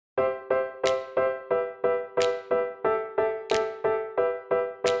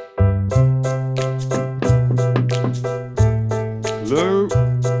Hello.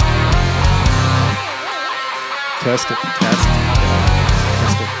 Test it.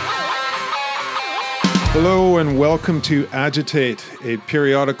 Test it. Hello and welcome to Agitate, a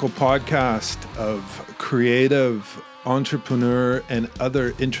periodical podcast of creative, entrepreneur, and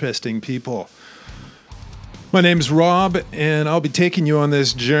other interesting people. My name's Rob, and I'll be taking you on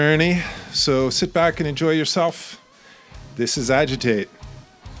this journey. So sit back and enjoy yourself. This is Agitate.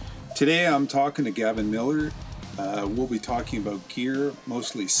 Today I'm talking to Gavin Miller. We'll be talking about gear,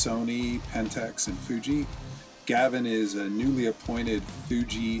 mostly Sony, Pentax, and Fuji. Gavin is a newly appointed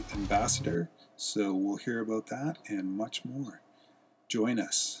Fuji ambassador, so we'll hear about that and much more. Join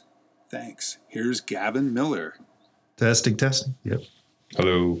us. Thanks. Here's Gavin Miller. Testing. Yep.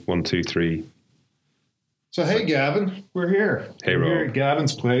 Hello, 1, 2, 3. So, hey, Gavin, we're here. Hey, we're Rob. here at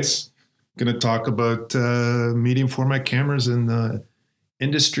Gavin's place. Going to talk about medium format cameras and the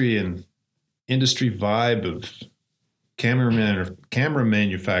industry and industry vibe of camera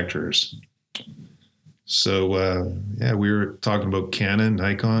manufacturers. So, we were talking about Canon,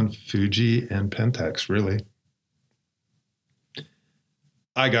 Nikon, Fuji, and Pentax, really.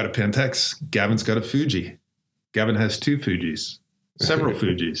 I got a Pentax. Gavin's got a Fuji. Gavin has two Fujis, several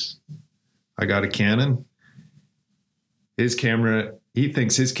Fujis. I got a Canon. His camera, he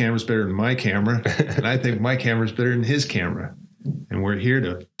thinks his camera's better than my camera, and I think my camera's better than his camera. And we're here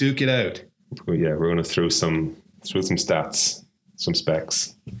to duke it out. Well, yeah, we're going to throw some stats, some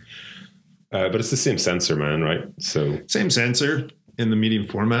specs. But it's the same sensor, man, right? So Same sensor in the medium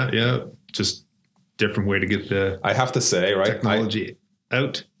format, yeah. Just different way to get the I have to say, right, technology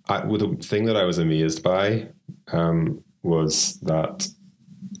out. well, the thing that I was amazed by was that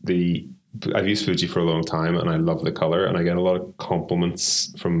I've used Fuji for a long time, and I love the color, and I get a lot of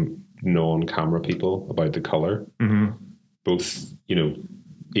compliments from non-camera people about the color. Mm-hmm. Both,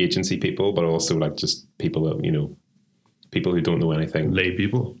 agency people, but also like just people that, people who don't know anything. Lay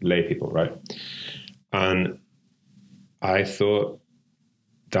people, Right? And I thought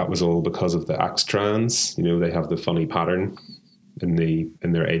that was all because of the X-Trans. They have the funny pattern in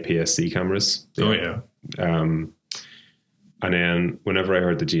their APS-C cameras. Oh, yeah. And then whenever I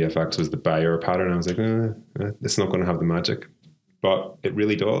heard the GFX was the Bayer pattern, I was like, it's not going to have the magic. But it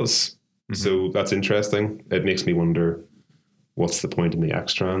really does. Mm-hmm. So that's interesting. It makes me wonder, what's the point in the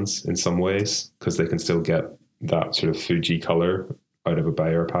X-Trans in some ways? Because they can still get that sort of Fuji color out of a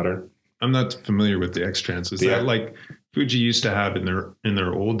Bayer pattern. I'm not familiar with the X-Trans. Is that like Fuji used to have in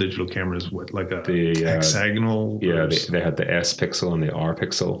their old digital cameras, the hexagonal? Yeah, they had the S pixel and the R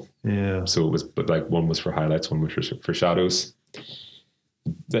pixel. Yeah. So it was, but like one was for highlights, one was for shadows.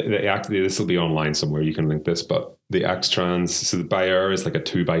 This will be online somewhere. You can link this, but the X-Trans, so the Bayer is like a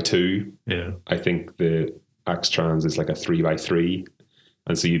 2x2. Yeah. I think the X-Trans is like a 3x3.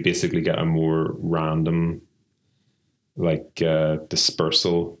 And so you basically get a more random,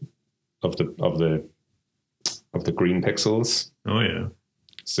 dispersal of the green pixels. Oh yeah.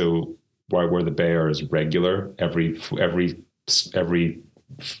 So where the Bayer is regular, every 4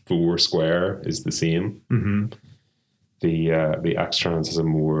 square is the same. Mm-hmm. The X-Trans has a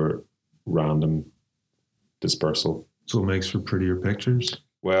more random dispersal. So it makes for prettier pictures.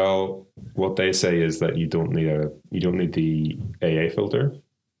 Well, what they say is that you don't need the AA filter.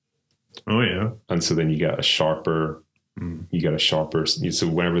 Oh yeah. And so then you get a sharper. So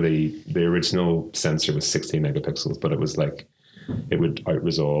whenever the original sensor was 16 megapixels, but it was like it would out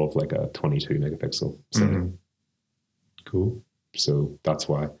resolve like a 22 megapixel. So cool. So that's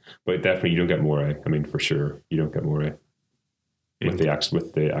why. But definitely you don't get Moiré. I mean, for sure you don't get Moiré with the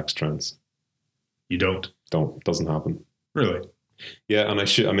X-Trans. You don't. Doesn't happen. Really? Yeah, and I've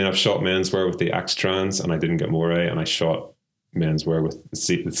shot menswear with the X-Trans and I didn't get Moiré, and I shot menswear with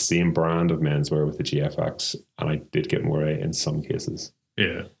the same brand of menswear with the GFX, and I did get Moiré in some cases.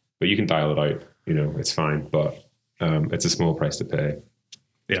 Yeah. But you can dial it out, it's fine, but it's a small price to pay.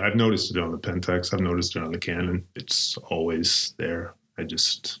 Yeah, I've noticed it on the Pentax. I've noticed it on the Canon. It's always there. I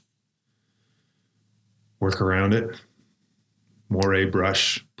just work around it. Moiré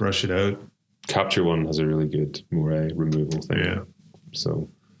brush it out. Capture One has a really good Moiré removal thing. Yeah. So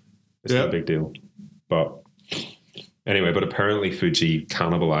it's not a big deal. But anyway, apparently Fuji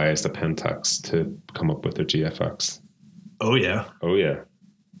cannibalized a Pentax to come up with their GFX. Oh yeah.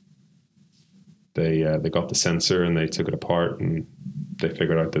 They got the sensor and they took it apart and they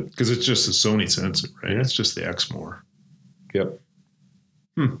figured out that because it's just a Sony sensor, right? It's just the Exmor. Yep.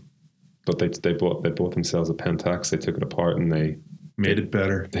 But they bought themselves a Pentax. They took it apart and they made it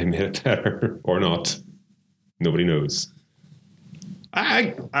better. They made it better or not. Nobody knows.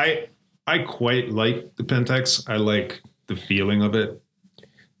 I quite like the Pentax. I like the feeling of it.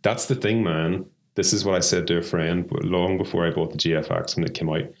 That's the thing, man. this is what I said to a friend long before I bought the GFX when it came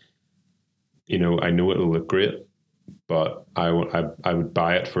out. You know, I know it'll look great, but I would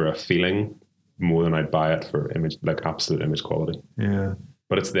buy it for a feeling more than I'd buy it for image, like absolute image quality. Yeah.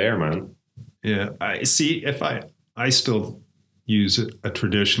 But it's there, man. Yeah. I see. If I still use a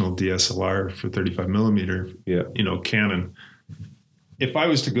traditional DSLR for 35 millimeter, Yeah. you know, Canon. If I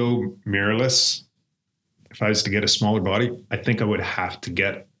was to go mirrorless, if I was to get a smaller body, I think I would have to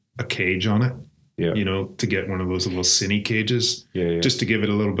get a cage on it. Yeah. You know, to get one of those little cine cages, Yeah. just to give it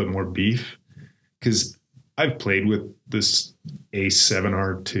a little bit more beef. Because I've played with this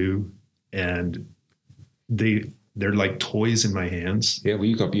A7R2, and they're like toys in my hands. Yeah. Well,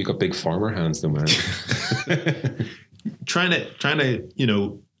 you got big farmer hands, though, man. trying to, you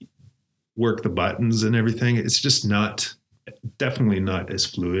know, work the buttons and everything. It's just definitely not as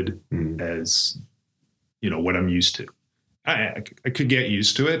fluid as, you know, what I'm used to. I could get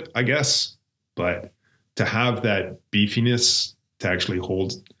used to it, I guess, but to have that beefiness to actually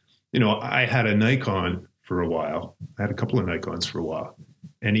hold, you know, I had a Nikon for a while. I had a couple of Nikons for a while,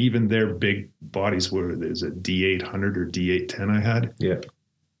 and even their big bodies were, there's a D800 or D810 I had. Yeah.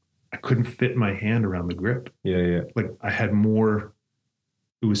 I couldn't fit my hand around the grip. Yeah. Yeah. Like I had more,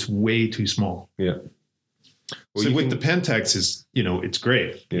 it was way too small. Yeah. Well, So with the Pentax is, you know, it's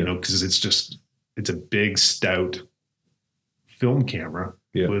great, Yeah. you know, because it's a big, stout film camera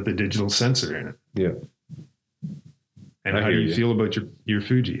with a digital sensor in it. Yeah. And I how do hear you you. feel about your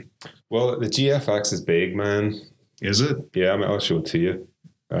Fuji? Well, the GFX is big, man. Is it? Yeah, I mean, I'll show it to you.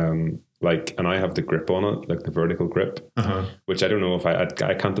 And I have the grip on it, like the vertical grip, which I don't know if I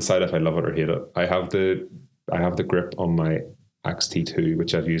can't decide if I love it or hate it. I have the grip on my XT2,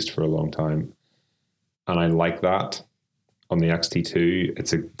 which I've used for a long time, and I like that on the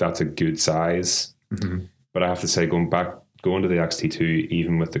XT2. That's a good size, but I have to say, going to the XT2,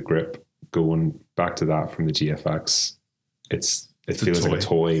 even with the grip, going back to that from the GFX, it feels like a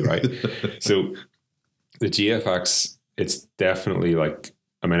toy, right? So the GFX, it's definitely like,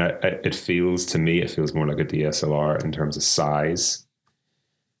 I mean, it feels more like a DSLR in terms of size.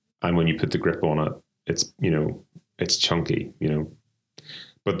 And when you put the grip on it, it's, you know, it's chunky, you know.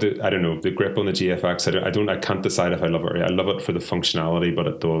 But I don't know, the grip on the GFX, I can't decide if I love it. I love it for the functionality, but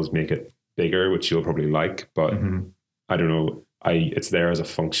it does make it bigger, which you'll probably like. But I don't know. It's there as a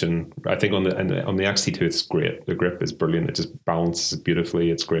function. I think on the XT2 it's great. The grip is brilliant. It just balances beautifully.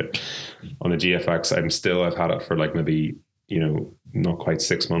 It's great. On the GFX, I've had it for like maybe, you know, not quite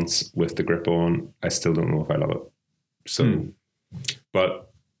 6 months with the grip on. I still don't know if I love it. So,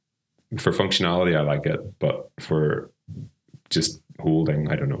 but for functionality, I like it. But for just holding,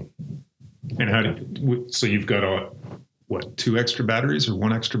 I don't know. And so you've got two extra batteries or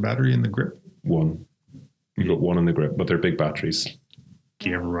one extra battery in the grip? One. You've got one in the grip, but they're big batteries. Do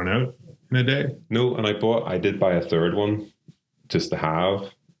you ever run out in a day? No, and I did buy a third one just to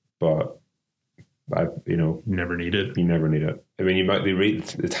have, but you never need it. You never need it. I mean,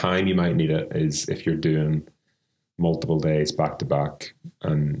 the time you might need it is if you're doing multiple days back to back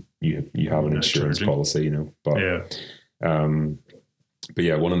and you have an insurance policy, you know. But but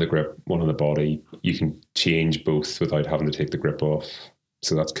yeah, one on the grip, one on the body. You can change both without having to take the grip off,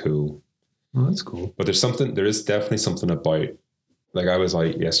 so that's cool. Well, that's cool. But there is definitely something about, like, I was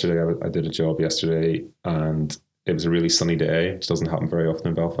out yesterday, I did a job yesterday, and it was a really sunny day, which doesn't happen very often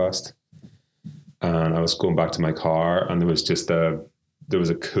in Belfast. And I was going back to my car, and there was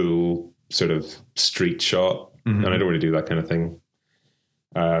a cool sort of street shot, and I don't really do that kind of thing.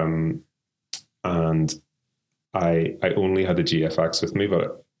 And I only had the GFX with me,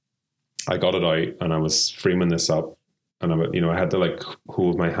 but I got it out, and I was framing this up. And I had to like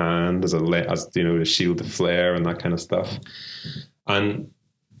hold my hand as to shield the flare and that kind of stuff. And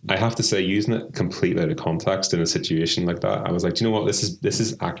I have to say, using it completely out of context in a situation like that, I was like, do you know what? This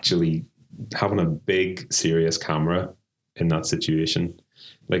is actually having a big, serious camera in that situation.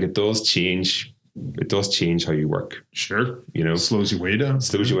 Like it does change how you work. Sure. You know, slows your way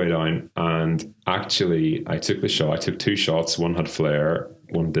down. And actually, I took the shot. I took 2 shots. One had flare,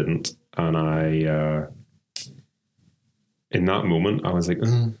 one didn't. And in that moment, I was like,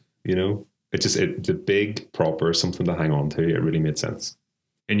 you know, it's a big, proper, something to hang on to. It really made sense.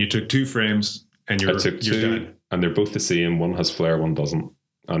 And you took 2 frames, and you're done. And they're both the same. One has flare, one doesn't.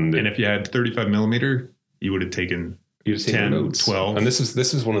 And if you had 35 millimeter, you would have taken 10, 12. And this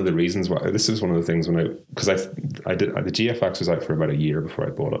is one of the reasons why. This is one of the things because I did the GFX was out for about a year before I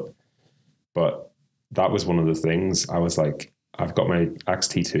bought it, but that was one of the things. I was like, I've got my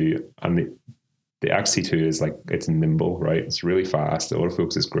XT2, and the XT2 is like, it's nimble, right? It's really fast. The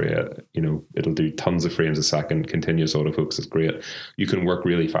autofocus is great. You know, it'll do tons of frames a second. Continuous autofocus is great. You can work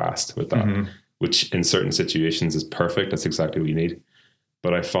really fast with that. which in certain situations is perfect. That's exactly what you need.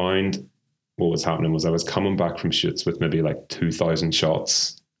 But I found what was happening was I was coming back from shoots with maybe like 2,000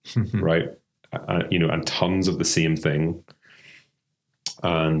 shots, right? And tons of the same thing.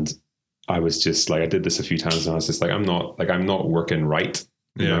 And I was just like, I did this a few times and I was just like, I'm not working right.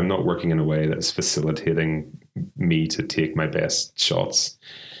 I'm not working in a way that's facilitating me to take my best shots.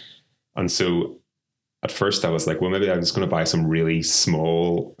 And so at first I was like, well, maybe I'm just going to buy some really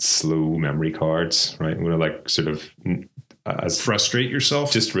small, slow memory cards, right? I'm going to like sort of frustrate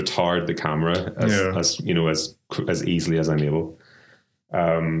yourself, just retard the camera as easily as I'm able.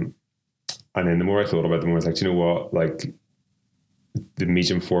 And then the more I thought about it, the more I was like, do you know what? Like the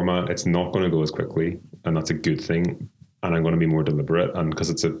medium format, it's not going to go as quickly, and that's a good thing. And I'm going to be more deliberate, and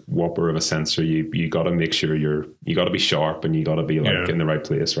because it's a whopper of a sensor, you got to make sure you got to be sharp and you got to be like in the right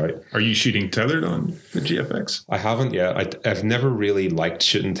place, right? Are you shooting tethered on the GFX? I haven't yet. I've never really liked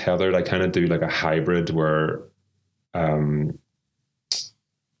shooting tethered. I kind of do like a hybrid where I'll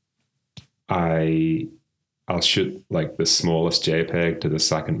shoot like the smallest JPEG to the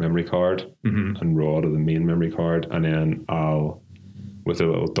second memory card and RAW to the main memory card, and then with a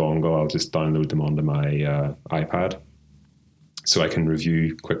little dongle, I'll just download them onto my iPad, so I can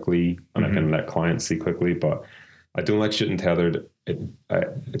review quickly and I can let clients see quickly. But I don't like shooting tethered.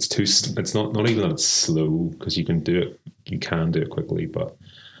 It's not even that it's slow, because you can do it quickly, but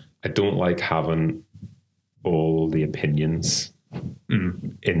I don't like having all the opinions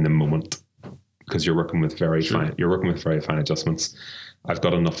in the moment, because you're working with very fine adjustments. I've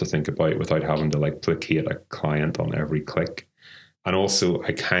got enough to think about without having to like placate a client on every click. And also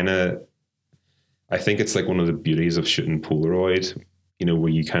I think it's like one of the beauties of shooting Polaroid, where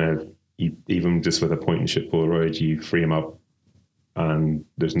you even just with a point and shoot Polaroid, you frame up and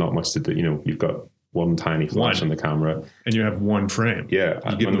there's not much to do. You've got one tiny flash on the camera. And you have one frame. Yeah.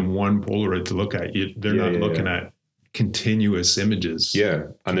 You give them one Polaroid to look at. They're not looking at continuous images. Yeah.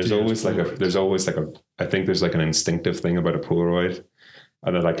 And there's always like I think there's like an instinctive thing about a Polaroid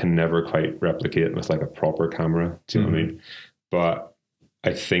that I can never quite replicate with like a proper camera. Do you know what I mean? But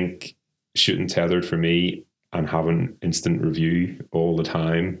I think shooting tethered for me and having instant review all the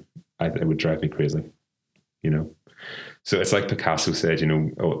time, it would drive me crazy, So it's like Picasso said,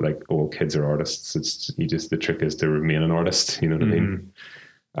 like all kids are artists. The trick is to remain an artist. You know what I mean?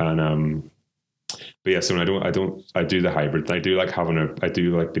 And but yeah, so I do the hybrid. I do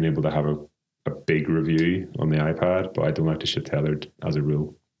like being able to have a big review on the iPad, but I don't like to shoot tethered as a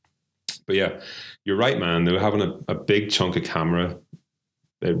rule. But yeah, you're right, man. They're having a big chunk of camera.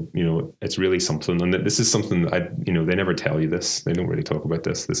 It's really something. And this is something that they never tell you this. They don't really talk about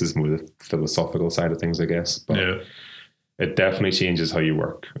this. This is more the philosophical side of things, I guess. But it definitely changes how you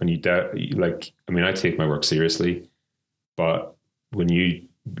work. And I take my work seriously, but when you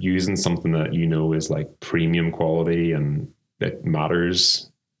using something that is like premium quality and it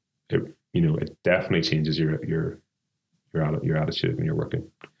matters, it definitely changes your attitude when you're working.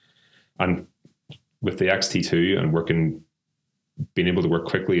 And with the X-T2 and being able to work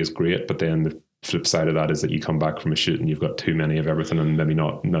quickly is great, but then the flip side of that is that you come back from a shoot and you've got too many of everything and maybe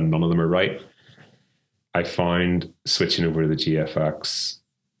none of them are right. I found switching over to the GFX,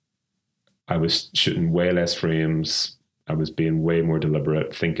 I was shooting way less frames. I was being way more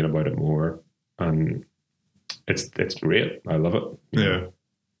deliberate, thinking about it more, and it's great. I love it. Yeah.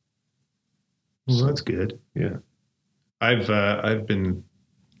 Well, that's good. Yeah. I've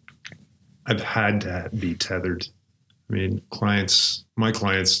had to be tethered. I mean, my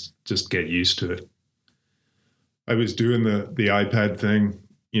clients just get used to it. I was doing the iPad thing,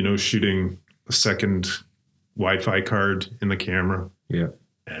 shooting a second Wi-Fi card in the camera. Yeah.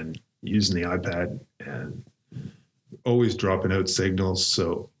 And using the iPad and always dropping out signals.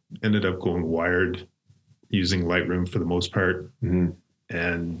 So ended up going wired using Lightroom for the most part.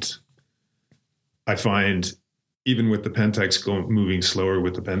 And I find even with the Pentax moving slower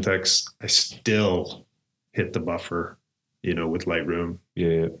with the Pentax, I still hit the buffer, with Lightroom.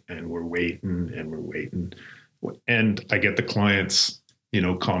 Yeah. And we're waiting. And I get the clients,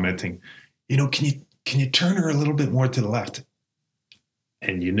 commenting, can you turn her a little bit more to the left?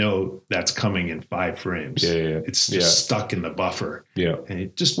 And that's coming in 5 frames. Yeah. It's just stuck in the buffer. Yeah. And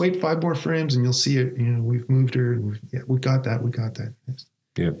you just wait 5 more frames and you'll see it. We've moved her. We got that.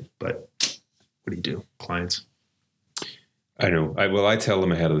 Yeah. But what do you do? Clients. I know. I tell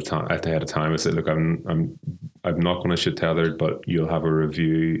them ahead of time. I say, look, I'm not going to shoot tethered, but you'll have a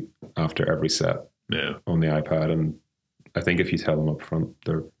review after every set. Yeah. On the iPad, and I think if you tell them up front,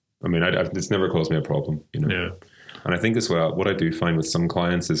 it's never caused me a problem. Yeah. And I think as well, what I do find with some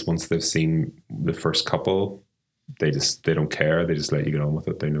clients is once they've seen the first couple, they don't care. They just let you get on with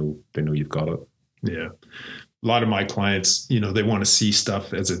it. They know you've got it. Yeah. A lot of my clients, you know, they want to see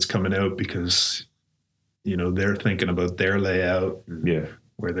stuff as it's coming out because, you know, they're thinking about their layout and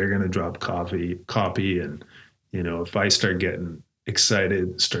where they're going to drop copy. And, you know, if I start getting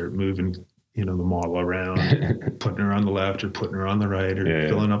excited, start moving, you know, the model around, putting her on the left or putting her on the right or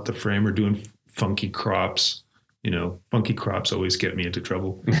filling up the frame or doing funky crops, you know, funky crops always get me into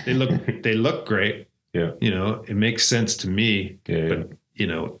trouble. They look great. Yeah. You know, it makes sense to me, but you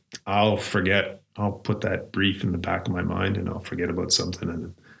know, I'll put that brief in the back of my mind and I'll forget about something,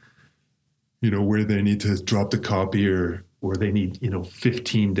 and you know, where they need to drop the copy or they need, you know,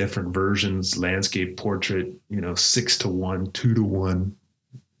 15 different versions, landscape, portrait, you know, 6:1, 2:1.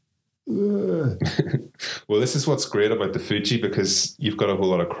 Well, this is what's great about the Fuji, because you've got a whole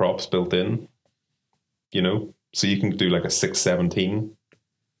lot of crops built in, you know, so you can do like a 6:17,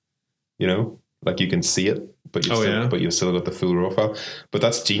 you know, like you can see it, but you've still got the full raw file. But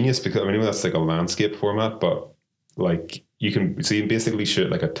that's genius, because I mean, that's like a landscape format, but like you can basically shoot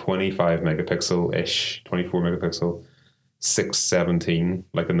like a 25 megapixel ish, 24 megapixel 6:17,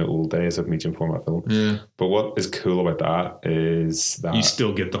 like in the old days of medium format film. Yeah. But what is cool about that is that you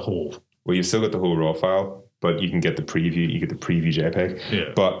still get the whole. Well, you still get the whole raw file, but you can get the preview. You get the preview JPEG.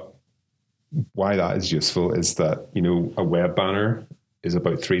 Yeah. But why that is useful is that, you know, a web banner is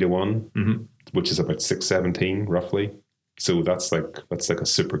about 3:1, which is about 6:17 roughly. So that's like a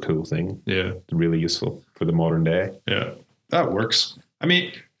super cool thing. Yeah. Really useful for the modern day. Yeah. That works. I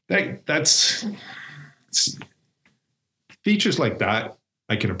mean, that's features like that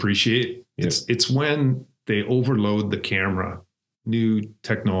I can appreciate. Yeah. It's when they overload the camera, new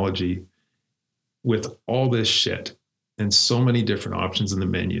technology, with all this shit and so many different options in the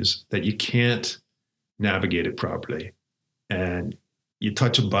menus that you can't navigate it properly. And you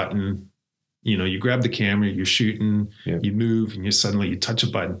touch a button, you know, you grab the camera, you're shooting, you move, and you touch a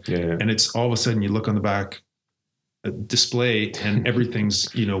button. Yeah. And it's all of a sudden you look on the back display and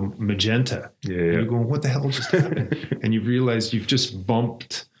everything's, you know, magenta. Yeah. And you're going, what the hell just happened? And you realize you've just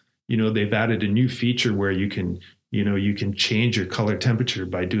bumped, you know, they've added a new feature where you can change your color temperature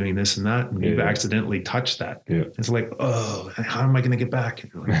by doing this and that. And you've accidentally touched that. Yeah. It's like, oh, how am I going to get back?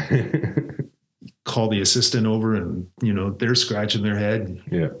 Call the assistant over and, you know, they're scratching their head.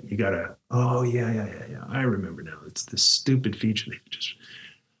 Yeah. You gotta, I remember now. It's this stupid feature.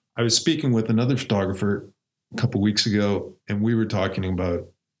 I was speaking with another photographer a couple of weeks ago, and we were talking about,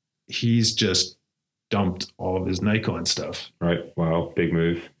 he's just dumped all of his Nikon stuff. Right. Wow. Big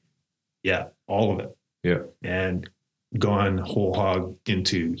move. Yeah. All of it. Yeah. And gone whole hog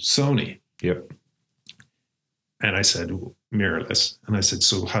into Sony. Yep. And I said, mirrorless. And I said,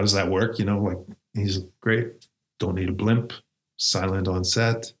 so how does that work? You know, like, he's great. Don't need a blimp. Silent on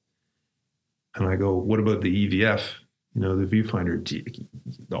set. And I go, what about the EVF? You know, the viewfinder,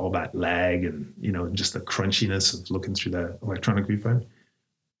 all that lag and, you know, just the crunchiness of looking through that electronic viewfinder.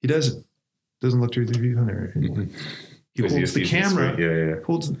 He doesn't look through the viewfinder anymore. He holds the camera,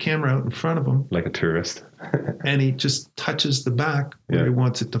 holds the camera out in front of him. Like a tourist. And he just touches the back where he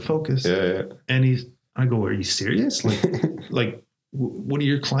wants it to focus. Yeah. And I go, are you serious? Like, what do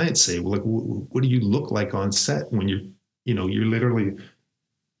your clients say? Like, what do you look like on set when you're literally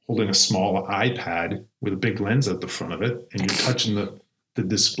holding a small iPad with a big lens at the front of it and you're touching the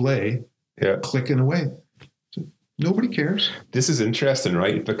display, clicking away. So nobody cares. This is interesting,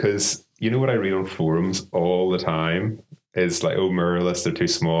 right? Because you know what I read on forums all the time is like, oh, mirrorless, they're too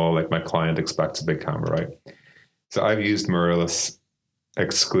small. Like my client expects a big camera, right? So I've used mirrorless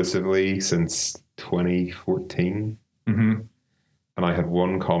exclusively since 2014. Mm-hmm. And I had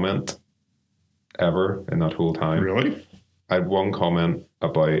one comment ever in that whole time. Really? I had one comment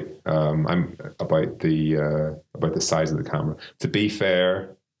about about the size of the camera. To be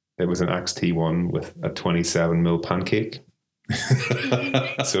fair, it was an XT1 with a 27mm pancake.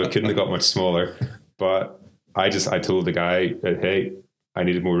 So it couldn't have got much smaller. But I told the guy, hey, I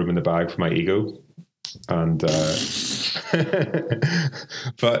needed more room in the bag for my ego. And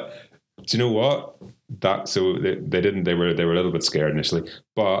but do you know what? They were a little bit scared initially.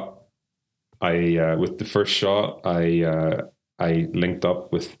 But I with the first shot, I linked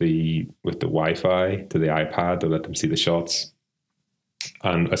up with the Wi-Fi to the iPad to let them see the shots.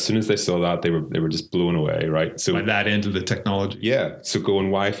 And as soon as they saw that, they were just blown away, right? So by that end of the technology. Yeah. So going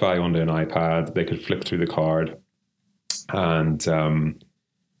Wi-Fi onto an iPad, they could flick through the card. And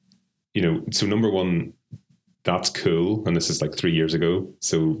you know, so number one, that's cool. And this is like 3 years ago.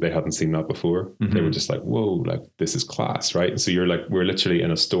 So they hadn't seen that before. Mm-hmm. They were just like, whoa, like this is class, right? So we're literally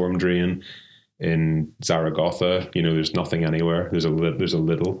in a storm drain in Zaragoza. You know, there's nothing anywhere. There's a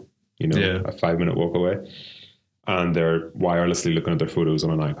little, you know, a 5-minute walk away. and they're wirelessly looking at their photos on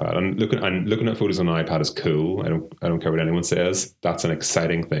an iPad. And looking at photos on an iPad is cool. I don't care what anyone says. That's an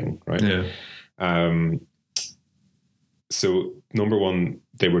exciting thing, right? Yeah. So number one,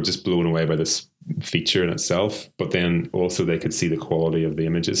 they were just blown away by this feature in itself, but then also they could see the quality of the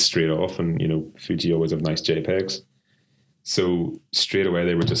images straight off. And, you know, Fuji always have nice JPEGs. So straight away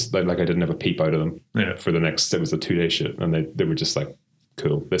they were just like I didn't have a peep out of them for the next, it was a 2-day shoot. And they were just like,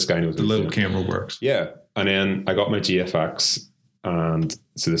 cool, this guy knows the little camera works. Yeah. And then I got my GFX, and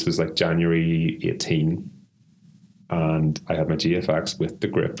so this was like January 18, and I had my GFX with the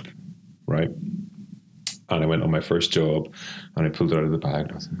grip, right? And I went on my first job and I pulled it out of the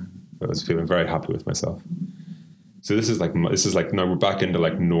bag. And I was feeling very happy with myself. So this is like now we're back into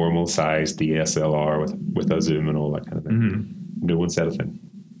like normal size DSLR with a zoom and all that kind of thing. Mm-hmm. No one said a thing.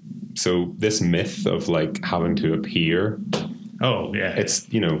 So this myth of like having to appear. Oh yeah. It's,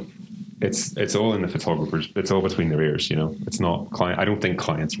 you know, it's all in the photographers. It's all between their ears, you know. It's not client. I don't think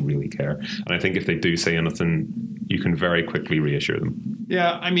clients really care. And I think if they do say anything, you can very quickly reassure them.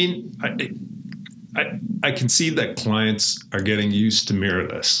 Yeah. I mean, I can see that clients are getting used to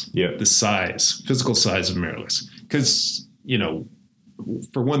mirrorless. Yeah. The physical size of mirrorless. Because, you know,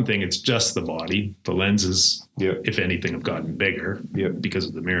 for one thing, it's just the body. The lenses, if anything, have gotten bigger because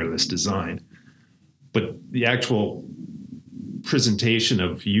of the mirrorless design. But the actual presentation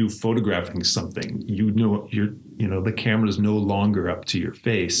of you photographing something, the camera's no longer up to your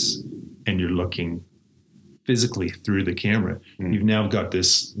face and you're looking physically through the camera. You've now got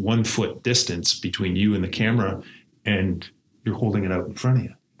this 1 foot distance between you and the camera, and you're holding it out in front of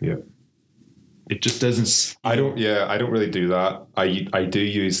you. Yeah. It just doesn't. I don't really do that. I do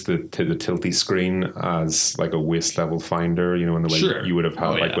use the tilty screen as like a waist level finder, you know, in the way you would have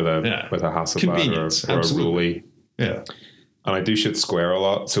had with a Hasselblad or a Rollei. Yeah. And I do shoot square a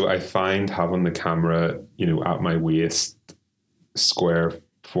lot. So I find having the camera, you know, at my waist, square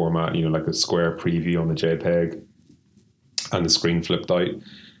format, you know, like a square preview on the JPEG and the screen flipped out.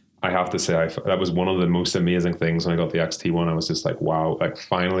 I have to say that was one of the most amazing things when I got the X-T1. I was just like, wow, like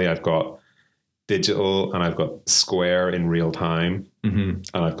finally I've got digital and I've got square in real time, and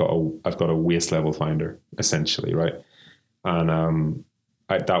I've got a waist level finder essentially, right? And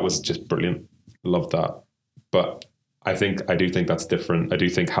that was just brilliant. Loved that. But I do think that's different. I do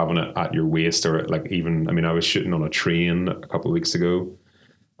think having it at your waist, or like even, I mean, I was shooting on a train a couple of weeks ago,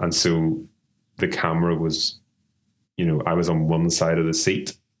 and so the camera was, you know, I was on one side of the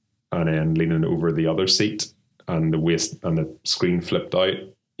seat and then leaning over the other seat, and the waist and the screen flipped out,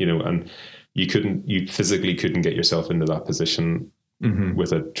 you know, and you physically couldn't get yourself into that position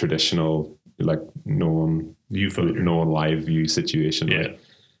with a traditional, like non-live view situation. Yeah. Right?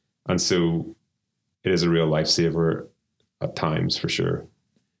 And so it is a real lifesaver at times for sure.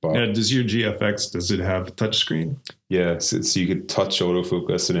 But does your GFX, does it have a touch screen? Yeah, so you could touch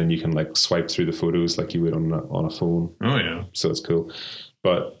autofocus, and then you can like swipe through the photos like you would on a phone. Oh yeah. So it's cool.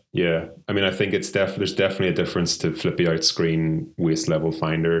 But yeah, I mean, I think there's definitely a difference to flippy out screen waist level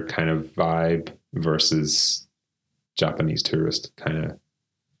finder kind of vibe versus Japanese tourist kind of,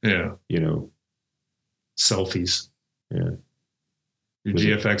 you know, selfies. Yeah. Your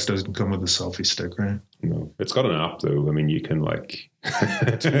GFX doesn't come with a selfie stick, right? No, it's got an app though. I mean, you can like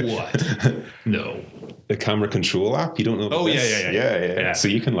what? No, the camera control app. You don't know? Oh yeah. So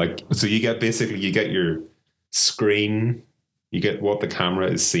you can you get your screen, you get what the camera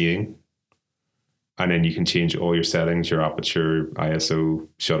is seeing, and then you can change all your settings, your aperture, ISO,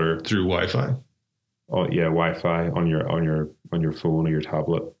 shutter through Wi-Fi. Oh yeah, Wi-Fi on your phone or your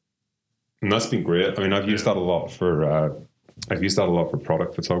tablet, and that's been great. I mean, I've used that a lot for. I've used that a lot for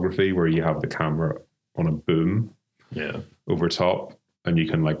product photography, where you have the camera on a boom over top, and you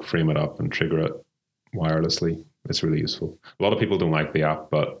can like frame it up and trigger it wirelessly. It's really useful. A lot of people don't like the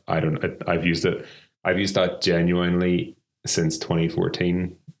app, but I've used it. I've used that genuinely since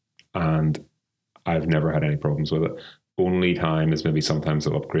 2014, and I've never had any problems with it. Only time is maybe sometimes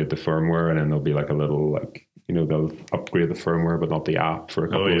they'll upgrade the firmware, and then there'll be like a little like, you know, they'll upgrade the firmware but not the app for a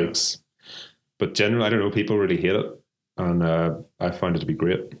couple of weeks. But generally, I don't know, people really hate it. And I find it to be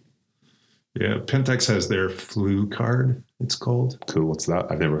great. Yeah, Pentax has their Flu card, it's called. Cool, what's that?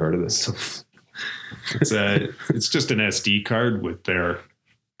 I've never heard of this. It's just an SD card with their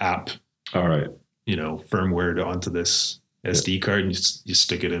app. All right. You know, firmware onto this SD card, and you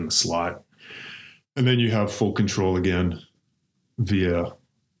stick it in the slot. And then you have full control again via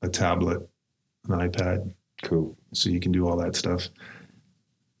a tablet, an iPad. Cool. So you can do all that stuff.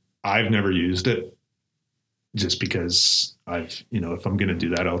 I've never used it. Just because if I'm going to do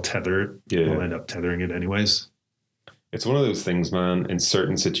that, I'll tether it. Yeah. I'll end up tethering it anyways. It's one of those things, man, in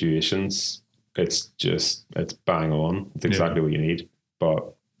certain situations, it's bang on. It's exactly what you need.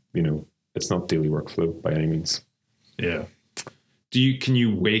 But, you know, it's not daily workflow by any means. Yeah. Can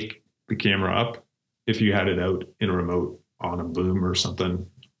you wake the camera up if you had it out in a remote on a boom or something?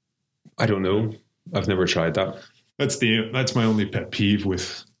 I don't know. I've never tried that. That's my only pet peeve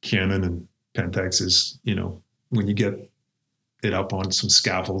with Canon and Pentax is, you know, when you get it up on some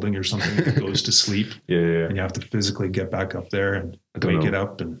scaffolding or something, it goes to sleep. Yeah. And you have to physically get back up there and wake it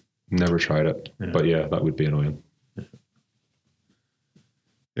up. And never tried it. Yeah. But yeah, that would be annoying.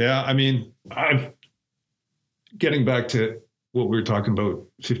 Yeah, I mean, getting back to what we were talking about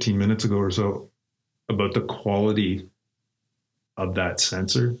 15 minutes ago or so about the quality of that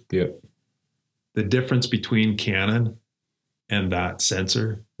sensor. Yeah. The difference between Canon and that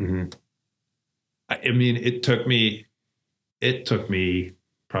sensor. Mm-hmm. I mean, it took me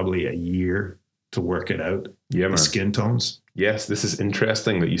probably a year to work it out. Yeah, man. The skin tones. Yes, this is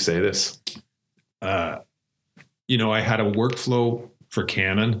interesting that you say this. You know, I had a workflow for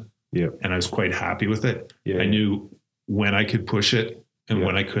Canon. Yeah. And I was quite happy with it. Yeah. I knew when I could push it and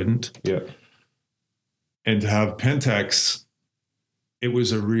when I couldn't. Yeah. And to have Pentax, it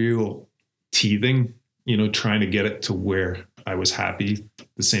was a real teething, you know, trying to get it to where I was happy,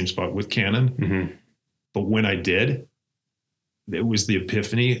 the same spot with Canon. Mm-hmm. But when I did, it was the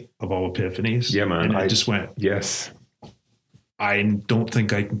epiphany of all epiphanies. Yeah, man. And I just went, yes. I don't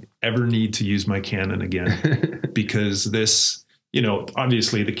think I ever need to use my Canon again because this, you know,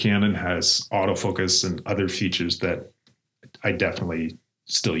 obviously the Canon has autofocus and other features that I definitely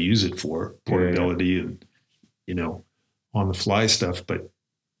still use it for, portability and, you know, on the fly stuff. But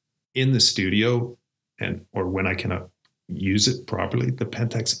in the studio or when I cannot use it properly, the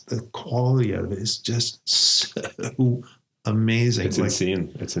Pentax, the quality of it is just so amazing. It's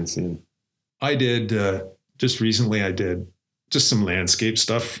insane. It's insane. I did just recently, I did just some landscape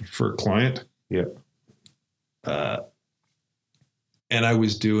stuff for a client. Yeah. And I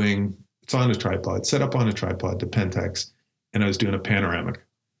was doing, it's on a tripod, set up on a tripod, the Pentax, and I was doing a panoramic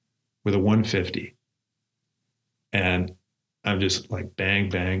with a 150. And I'm just like bang,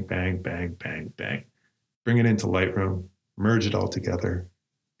 bang, bang, bang, bang, bang. Bring it into Lightroom, merge it all together,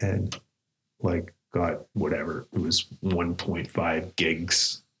 and like got whatever. It was 1.5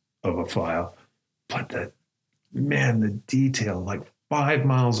 gigs of a file. But the detail, like 5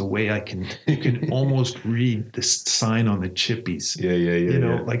 miles away, you can almost read the sign on the chippies. Yeah. You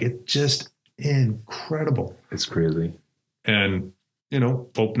know, like it's just incredible. It's crazy. And, you know,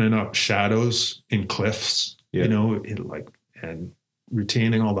 opening up shadows in cliffs, you know, and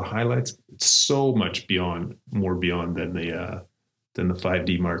retaining all the highlights. It's so much more beyond than the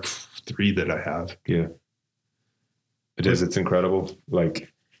 5D Mark III that I have. Yeah. It is. It's incredible.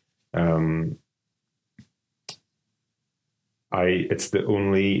 Like, it's the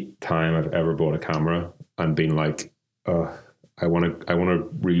only time I've ever bought a camera and been like, I want to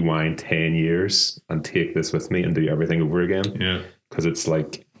rewind 10 years and take this with me and do everything over again. Yeah. Cause it's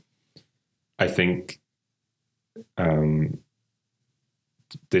like, I think,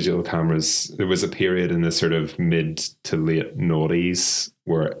 digital cameras, there was a period in the sort of mid to late noughties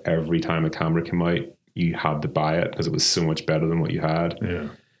where every time a camera came out, you had to buy it because it was so much better than what you had. Yeah.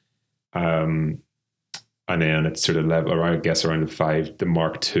 And then it's sort of level around, I guess, around the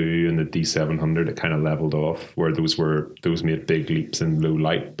Mark II and the D700, it kind of leveled off where those made big leaps in low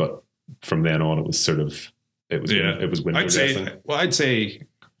light. But from then on, it was window dressing. I'd say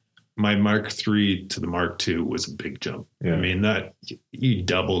my Mark III to the Mark II was a big jump. Yeah. I mean, that you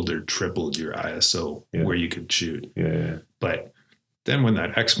doubled or tripled your ISO where you could shoot. Yeah. But then when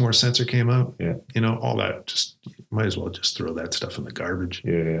that Exmor sensor came out, you know, all that just might as well just throw that stuff in the garbage.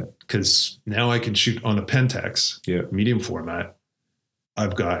 Yeah. Because now I can shoot on a Pentax, medium format. I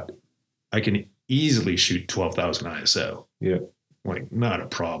can easily shoot 12,000 ISO. Yeah. Like not a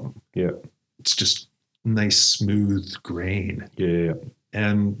problem. Yeah. It's just nice, smooth grain. Yeah.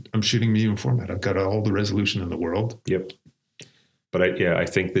 And I'm shooting medium format. I've got all the resolution in the world. Yep. But I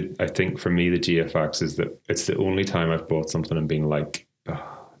think for me, the GFX is that it's the only time I've bought something and been like,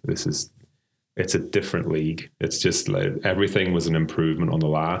 it's a different league. It's just like everything was an improvement on the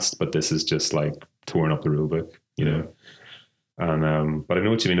last, but this is just like torn up the rule book, you know? And, but I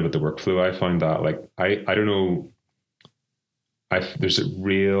know what you mean about the workflow. I find that like, I don't know. I don't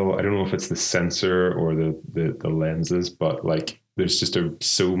know if it's the sensor or the lenses, but like, there's just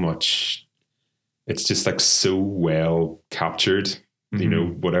so much, it's just like so well captured, you know,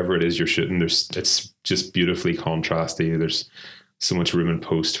 whatever it is you're shooting, it's just beautifully contrasty. There's so much room in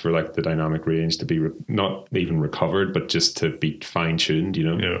post for like the dynamic range to be not even recovered, but just to be fine tuned, you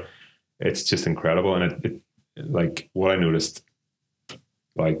know? Yeah. It's just incredible. And it like what I noticed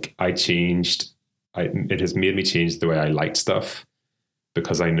Like it has made me change the way I light stuff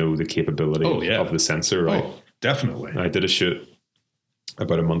because I know the capability of the sensor, right? Oh, definitely. I did a shoot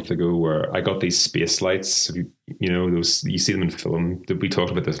about a month ago where I got these space lights. Those, you see them in film. We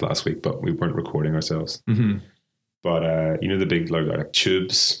talked about this last week, but we weren't recording ourselves. Mm-hmm. But the big like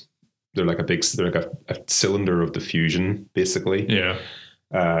tubes. They're like a cylinder of diffusion, basically. Yeah.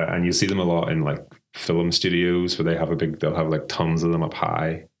 And you see them a lot in like film studios where they'll have like tons of them up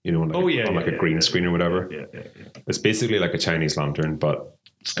high, on a green screen or whatever. Yeah. It's basically like a Chinese lantern, but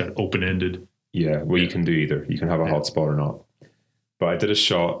it's got open-ended. Yeah. Well, you can do either. You can have a hotspot or not. But I did a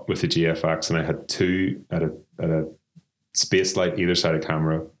shot with the GFX and I had two at a space light either side of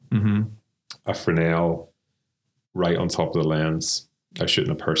camera, a Fresnel right on top of the lens. I was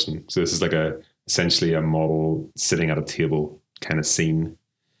shooting a person. So this is like essentially a model sitting at a table kind of scene.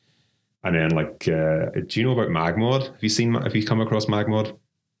 And then like, do you know about Magmod? Have you come across Magmod?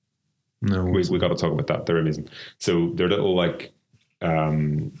 No. We got to talk about that. They're amazing. So they're little like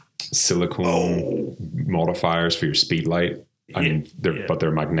silicone modifiers for your speed light. I mean,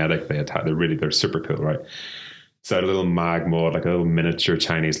 they're magnetic. They're super cool, right? So a little Magmod, like a little miniature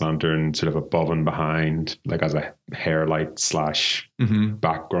Chinese lantern, sort of above and behind, like as a hair light /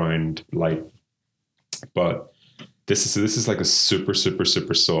 background light. But this is like a super, super,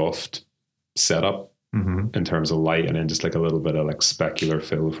 super soft setup in terms of light, and then just like a little bit of like specular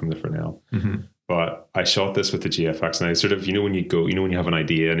fill from the Fresnel. But I shot this with the GFX, and I sort of, when you have an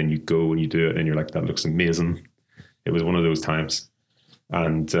idea and then you go and you do it and you're like, that looks amazing. It was one of those times.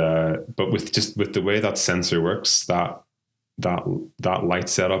 And but with the way that sensor works, that light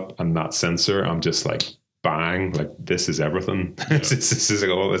setup and that sensor, I'm just like, bang, like this is everything. This is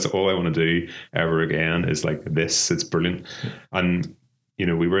like that's all I want to do ever again is like this. It's brilliant. And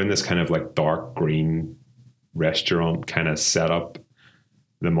we were in this kind of like dark green restaurant kind of setup.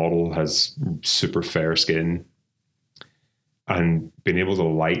 The model has super fair skin, and being able to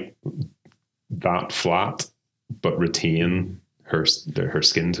light that flat but retain her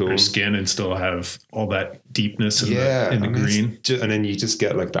skin tone, and still have all that deepness in the green. And then you just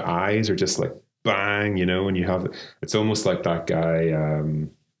get like the eyes are just like bang, and you have, it's almost like that guy,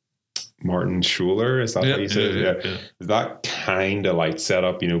 Martin Schuler. Is that what you say? Yeah. That kind of light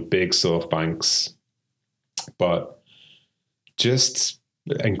setup, big soft banks, but just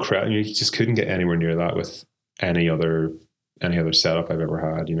incredible. You just couldn't get anywhere near that with any other setup I've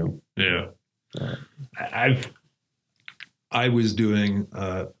ever had, Yeah. I was doing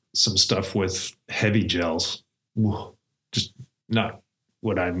some stuff with heavy gels, just not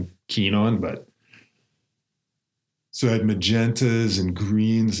what I'm keen on, but so I had magentas and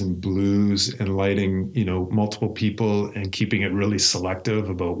greens and blues and lighting, multiple people and keeping it really selective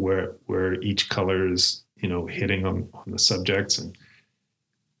about where each color is, hitting on the subjects.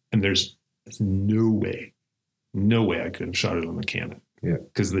 And there's no way I could have shot it on the Canon. Yeah.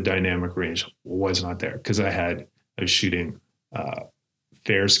 Because the dynamic range was not there. Because I was shooting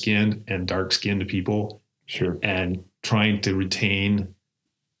fair-skinned and dark-skinned people. Sure. And trying to retain,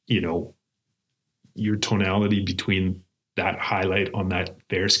 your tonality between that highlight on that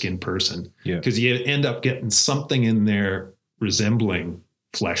fair-skinned person. Yeah. Because you end up getting something in there resembling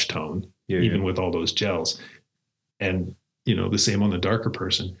flesh tone, even with all those gels. And, the same on the darker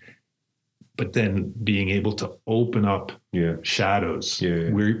person. But then being able to open up shadows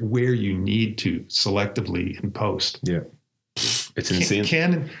where you need to selectively in post. Yeah. It's insane.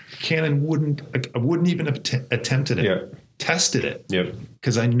 Canon I wouldn't even have attempted it. Yeah. Tested it. Yep.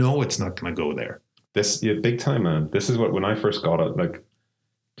 Because I know it's not going to go there. Big time, man. This is when I first got it, like,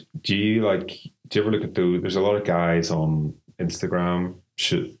 do you ever look at those? There's a lot of guys on Instagram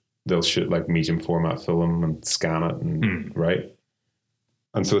they'll shoot like medium format film and scan it and right.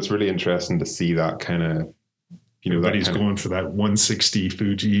 And so it's really interesting to see that kind of, everybody's going for that 160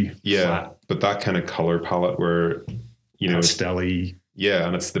 Fuji flat. But that kind of color palette where, pastel-y. Yeah,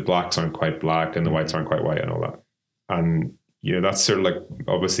 and it's the blacks aren't quite black and the whites aren't quite white and all that. And, that's sort of like,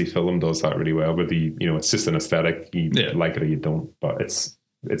 obviously film does that really well, but it's just an aesthetic. You like it or you don't, but it's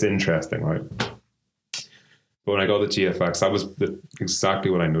interesting, right? But when I got the GFX, that was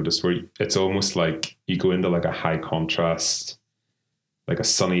exactly what I noticed, where it's almost like you go into like a high contrast, like a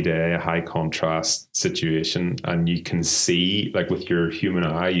sunny day, a high contrast situation, and you can see, like with your human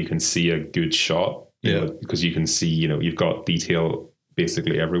eye, you can see a good shot, because you can see, you've got detail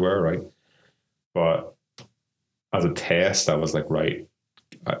basically everywhere, right? But as a test, I was like, right,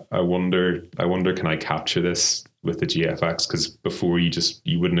 I wonder, can I capture this with the GFX? Because before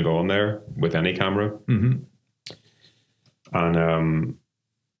you wouldn't have gone there with any camera. Mm-hmm. And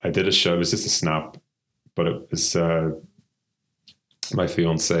I did a show. It was just a snap, but it was my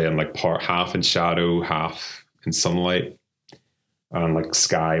fiance, and like half in shadow, half in sunlight, and like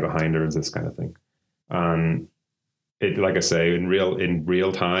sky behind her and this kind of thing. And it, like I say, in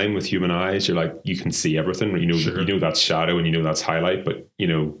real time with human eyes, you're like, you can see everything. You know that's shadow and you know that's highlight, but you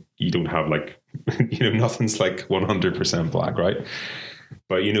know, you don't have like, you know, nothing's like 100% black, right?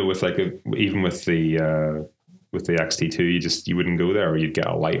 But you know, with like even with the XT2, you wouldn't go there, or you'd get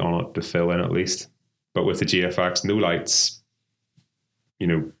a light on it to fill in at least. But with the GFX, no lights. You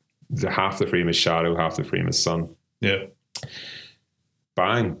know, half the frame is shadow, half the frame is sun. Yeah.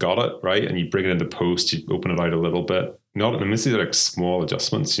 Bang, got it, right? And you bring it into post, you open it out a little bit. This is like small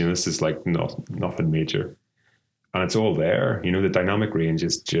adjustments, you know, this is like nothing major. And it's all there. You know, the dynamic range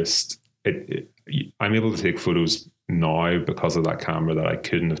is just, I'm able to take photos now because of that camera that I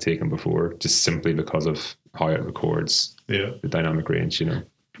couldn't have taken before, just simply because of how it records. Yeah. The dynamic range, you know.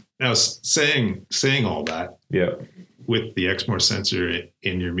 Now, saying all that, yeah, with the Exmor sensor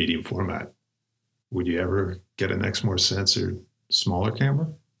in your medium format, would you ever get an Exmor sensor smaller camera?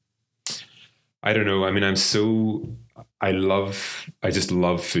 I don't know. I mean, I just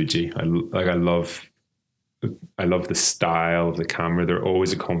love Fuji. I love the style of the camera. They're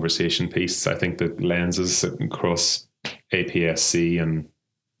always a conversation piece. I think the lenses across APS-C and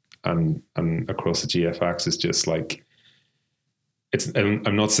across the GFX is just like,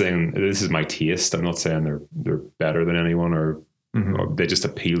 I'm not saying this is my taste. I'm not saying they're better than anyone, or they just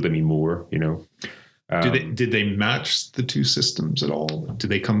appeal to me more, you know. Did they match the two systems at all? Did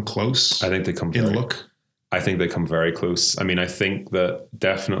they come close? I think they come in look. I think they come very close. I mean, I think that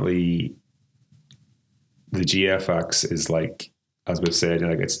definitely the GFX is like, as we've said,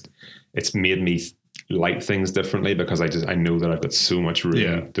 like it's made me light things differently, because I know that I've got so much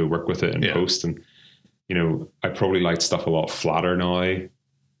room to work with it in post. And you know, I probably like stuff a lot flatter now,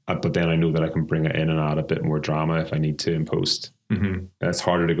 but then I know that I can bring it in and add a bit more drama if I need to in post. And it's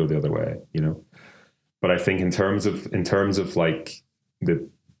harder to go the other way, you know. But I think in terms of like the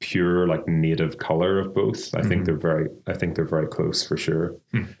pure like native color of both, I think they're very close for sure.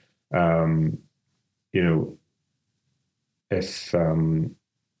 You know, if you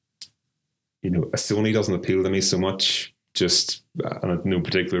know, a Sony doesn't appeal to me so much, just no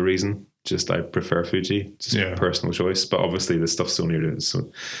particular reason. Just I prefer Fuji, just personal choice. But obviously the stuff Sony are doing.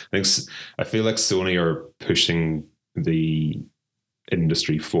 So I feel like Sony are pushing the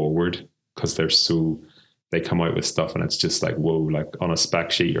industry forward, because they come out with stuff and it's just like, whoa, like on a spec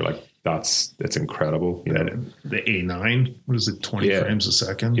sheet, you're like, it's incredible. You know? The A9, what is it, 20 frames a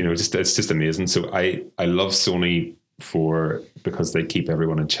second? You know, it's just amazing. So I love Sony because they keep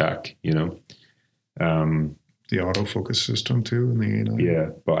everyone in check, you know. The autofocus system too in the A9.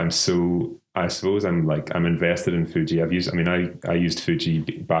 Yeah, but I suppose I'm invested in Fuji. I used Fuji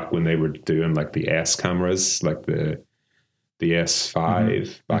back when they were doing like the S cameras, like the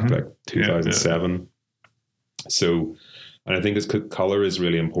S5 back like 2007. So, and I think this color is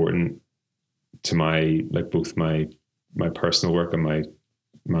really important to my, like both my personal work and my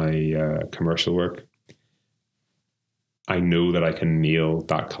commercial work. I know that I can nail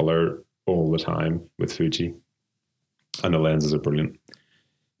that color all the time with Fuji, and the lenses are brilliant.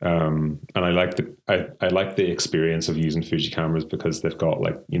 And I like the experience of using Fuji cameras, because they've got,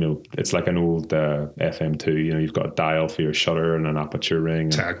 like, you know, it's like an old FM2. You know, you've got a dial for your shutter and an aperture ring.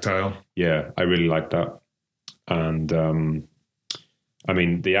 Tactile. Yeah, I really like that. And I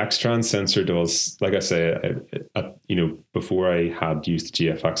mean, the X-Trans sensor does, like I say, you know, before I had used the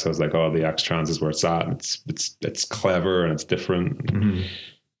GFX, I was like, oh, the X-Trans is where it's at. And it's clever and it's different.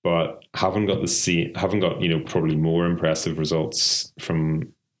 But haven't got, you know, probably more impressive results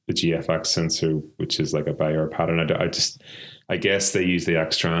from the GFX sensor, which is like a Bayer pattern. I guess they use the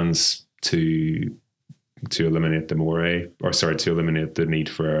X-Trans to eliminate to eliminate the need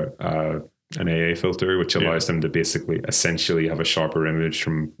for an AA filter, which allows them to essentially have a sharper image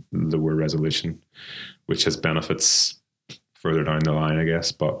from lower resolution, which has benefits further down the line, I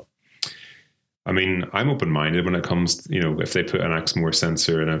guess. But I mean, I'm open-minded when it comes, you know, if they put an Exmor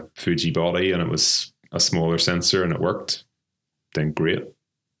sensor in a Fuji body and it was a smaller sensor and it worked, then great,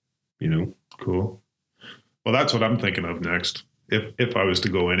 you know. Cool. Well, that's what I'm thinking of next. If I was to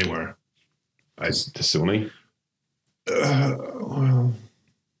go anywhere. To Sony? Well,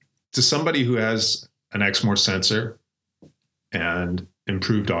 to somebody who has an Exmor sensor and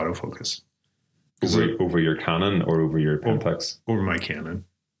improved autofocus. Over your Canon or over your Pentax? Over my Canon.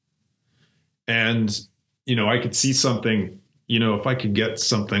 And, you know, I could see something, you know, if I could get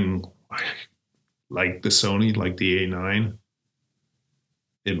something like the Sony, like the A9,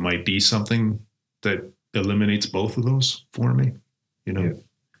 it might be something that eliminates both of those for me. You know,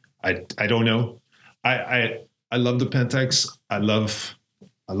 I don't know. I I love the Pentax. I love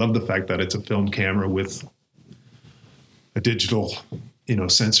the fact that it's a film camera with a digital,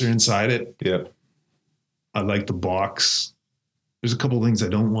 sensor inside it. Yeah. I like the box. There's a couple of things I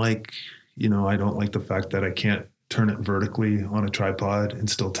don't like. I don't like the fact that I can't turn it vertically on a tripod and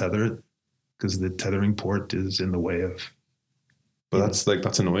still tether it because the tethering port is in the way of. But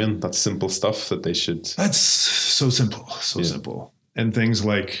that's annoying. That's simple stuff that they should. That's so simple. Simple. And things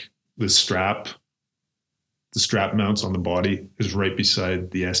like the strap mounts on the body is right beside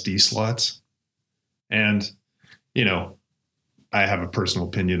the SD slots. And, I have a personal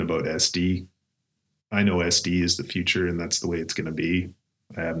opinion about SD. I know SD is the future and that's the way it's going to be.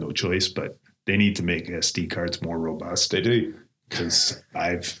 I have no choice, but they need to make SD cards more robust. They do. Because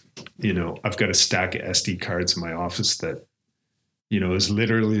I've got a stack of SD cards in my office that, is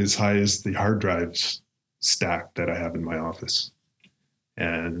literally as high as the hard drives stack that I have in my office.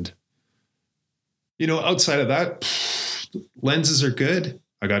 And, outside of that, lenses are good.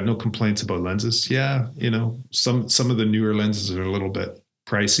 I got no complaints about lenses. Yeah, some of the newer lenses are a little bit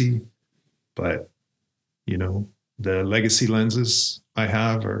pricey, but, the legacy lenses I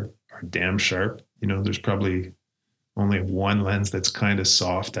have are damn sharp. There's probably only one lens that's kind of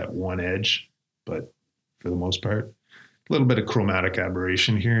soft at one edge, but for the most part, a little bit of chromatic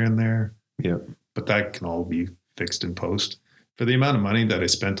aberration here and there. Yeah. But that can all be fixed in post. For the amount of money that I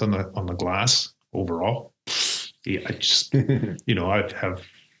spent on the glass overall, I just, I have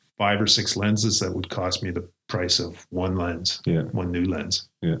 5 or 6 lenses that would cost me the price of one lens, one new lens.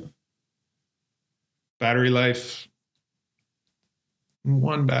 Yeah. Battery life,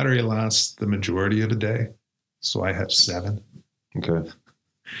 one battery lasts the majority of the day. So I have 7. Okay.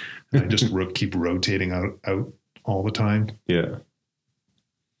 And I just keep rotating out all the time. Yeah.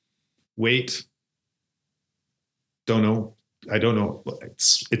 Weight, don't know. I don't know.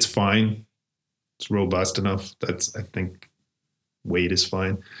 It's fine. It's robust enough. I think weight is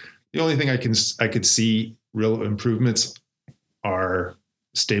fine. The only thing I could see real improvements are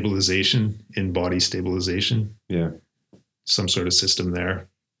stabilization, in body stabilization. Yeah. Some sort of system there,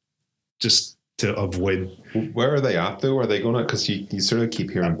 just to avoid. Where are they at though? Are they going to? Because you sort of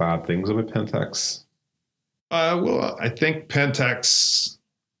keep hearing bad things about Pentax. Well, I think Pentax.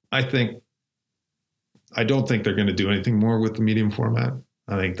 I don't think they're going to do anything more with the medium format.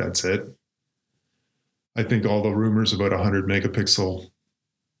 I think that's it. I think all the rumors about 100 megapixel,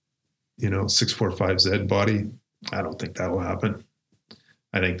 645Z body, I don't think that'll happen.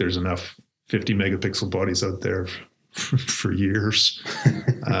 I think there's enough 50 megapixel bodies out there for years.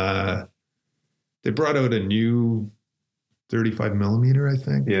 They brought out a new 35 millimeter, I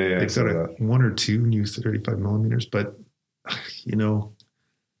think. Yeah. They've got one or two new 35 millimeters, but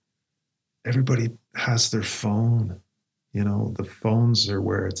everybody has their phone. The phones are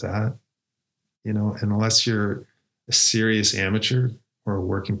where it's at. Unless you're a serious amateur or a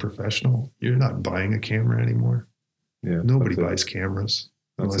working professional, you're not buying a camera anymore. Yeah. Nobody buys cameras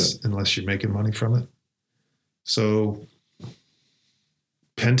unless you're making money from it. So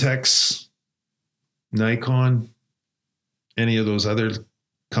Pentax, Nikon, any of those other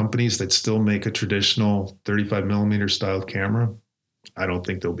companies that still make a traditional 35 millimeter style camera, I don't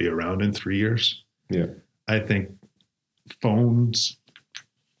think they'll be around in 3 years. Yeah. I think phone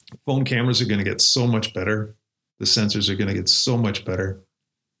cameras are going to get so much better. The sensors are going to get so much better.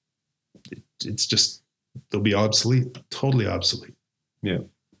 It's just, they'll be obsolete, totally obsolete. Yeah.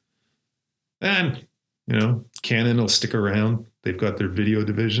 And, Canon will stick around. They've got their video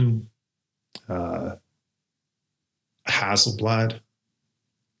division. Hasselblad,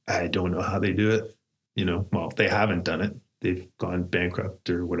 I don't know how they do it. Well, they haven't done it. They've gone bankrupt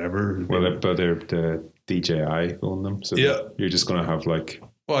or whatever. Well, but they're the DJI own them. So you're just going to have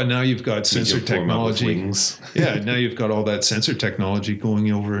well, now you've got sensor technology. Yeah, now you've got all that sensor technology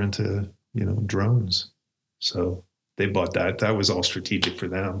going over into, drones. So they bought that. That was all strategic for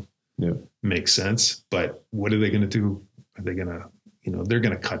them. Yeah. Makes sense. But what are they going to do? Are they going to, they're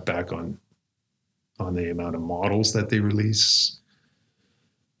going to cut back on the amount of models that they release,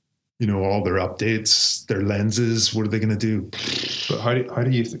 all their updates, their lenses. What are they going to do? But how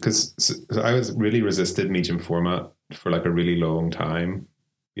do you, because I was really resisted medium format for a really long time,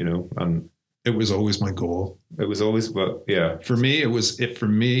 and it was always my goal. It was always, but yeah. For me,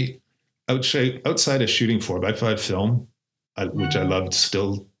 outside of shooting 4x5 film, which I loved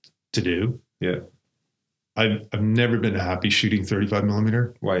still to do. Yeah. I've never been happy shooting 35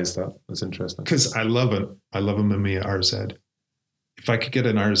 millimeter. Why is that? That's interesting. Because I love a Mamiya RZ. If I could get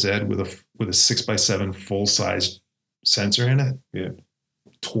an RZ with a 6x7 full size sensor in it,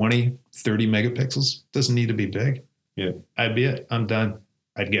 20, 30 megapixels, doesn't need to be big. Yeah. I'd be it. I'm done.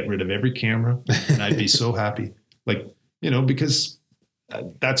 I'd get rid of every camera and I'd be so happy. Like, because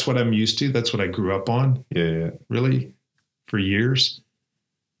that's what I'm used to. That's what I grew up on. Yeah. Really, for years.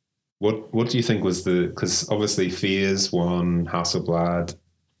 What do you think was because obviously Phase 1, Hasselblad,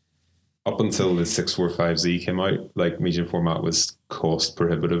 up until the 645Z came out, like medium format was cost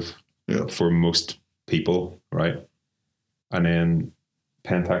prohibitive for most people, right? And then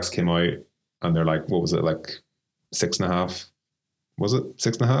Pentax came out and they're like, what was it, like 6.5? Was it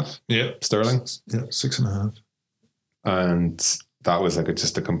 6.5? Yeah. Sterling? Yeah, 6.5. And that was like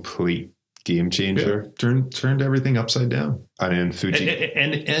just a complete game changer. Yeah, turned everything upside down. And then Fuji.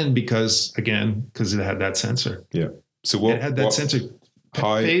 And because it had that sensor. Yeah. So it had that sensor.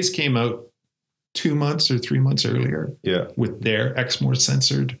 Phase came out 2 months or 3 months earlier. Yeah. With their Exmor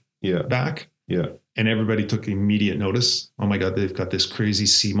censored back. Yeah. And everybody took immediate notice. Oh my God, they've got this crazy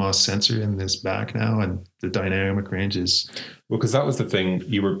CMOS sensor in this back now, and the dynamic range is. Well, because that was the thing,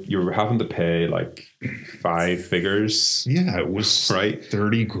 you were having to pay like 5 figures. Yeah, it was right,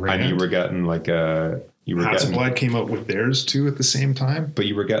 $30,000, and you were getting like Hasselblad came out with theirs too at the same time. But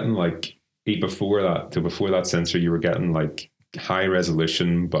you were getting like before that sensor, you were getting like high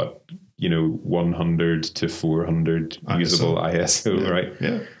resolution, but 100 to 400 usable ISO, right?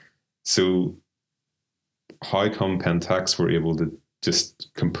 Yeah. So how come Pentax were able to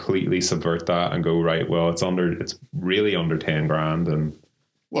just completely subvert that and go, right, well, it's really under 10 grand? And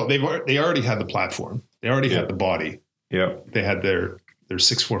well, they already had the platform. They already had the body. Yeah. They had their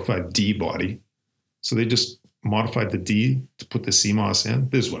 645D body. So they just modified the D to put the CMOS in.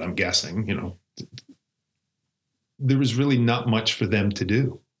 This is what I'm guessing, There was really not much for them to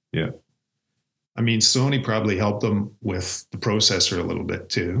do. Yeah. I mean, Sony probably helped them with the processor a little bit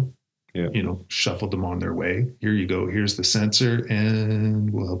too. Yeah. Shuffled them on their way. Here you go. Here's the sensor, and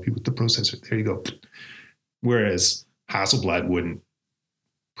we'll help you with the processor. There you go. Whereas Hasselblad wouldn't.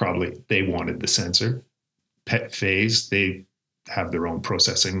 Probably they wanted the sensor. Phase, they have their own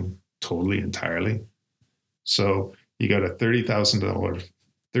processing totally, entirely. So you got a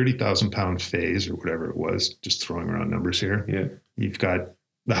 £30,000 Phase or whatever it was, just throwing around numbers here. Yeah. You've got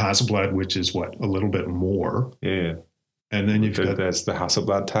the Hasselblad, which is a little bit more. Yeah. And then there's the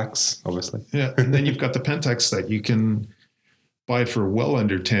Hasselblad tax, obviously. Yeah. And then you've got the Pentax that you can buy for well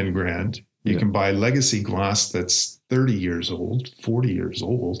under 10 grand. You can buy legacy glass that's 30 years old, 40 years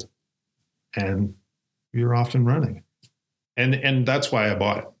old, and you're off and running. And that's why I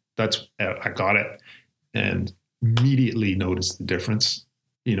bought it. I got it and immediately noticed the difference,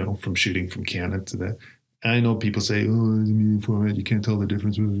 from shooting from Canon to that. I know people say, oh, it's a medium format, you can't tell the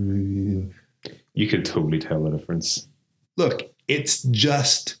difference. You can totally tell the difference. Look, it's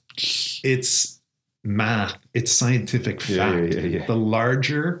math. It's scientific fact. Yeah. The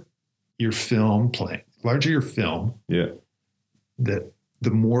larger your film, the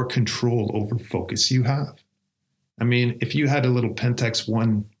more control over focus you have. I mean, if you had a little Pentax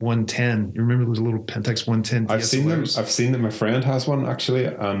 110, you remember those little Pentax 110 DSLRs? I've seen them. My friend has one actually,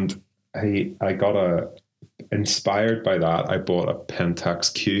 and I got inspired by that. I bought a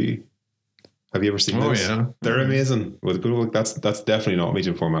Pentax Q. Have you ever seen those? Oh yeah, they're amazing. That's definitely not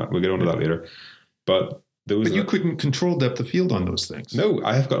medium format. We'll get onto that later. But you couldn't control depth of field on those things. No,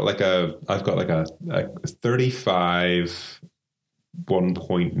 I've got like a 35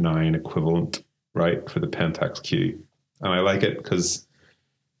 1.9 equivalent, right, for the Pentax Q, and I like it because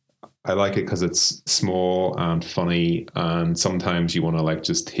it's small and funny, and sometimes you want to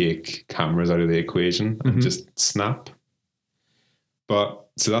just take cameras out of the equation and just snap. But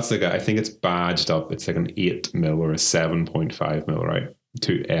so that's I think it's badged up. It's like an 8 mil or a 7.5 mil, right?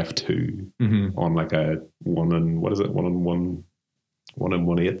 To f2 on like a 1 and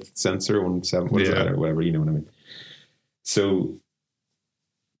 1/8 sensor, 1/7, what is that, or whatever, you know what I mean? So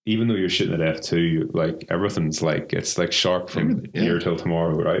even though you're shooting at f2, like everything's it's like sharp from here till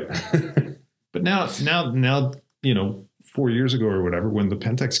tomorrow, right? But now 4 years ago or whatever, when the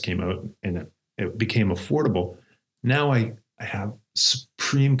Pentax came out and it became affordable, now I have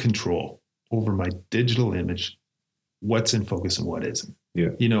supreme control over my digital image, what's in focus and what isn't.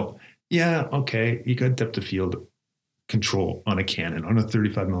 Yeah. Okay, you got depth of field control on a Canon, on a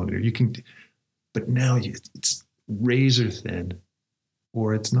 35 millimeter. You can, but now it's razor thin,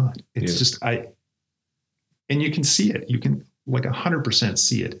 or it's not. It's just and you can see it. You can 100%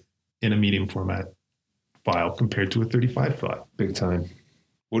 see it in a medium format file compared to a 35 file. Big time.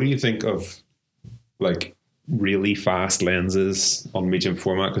 What do you think of really fast lenses on medium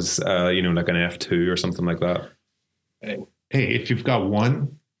format? Because like an f2 or something like that. Hey, if you've got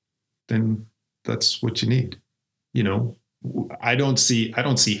one, then that's what you need. I don't see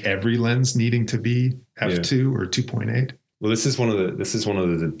every lens needing to be f2 or 2.8. Well, this is one of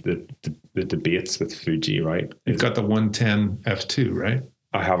the debates with Fuji, right? You've got the 110 f2, right?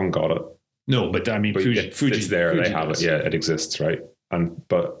 I haven't got it. No, but I mean, But Fuji, it's there. Fuji They have does. it. Yeah, it exists, right?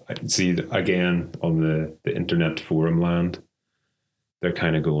 But I see again on the internet forum land, they're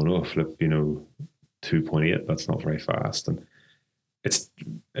kind of going, oh, flip, 2.8. That's not very fast, and it's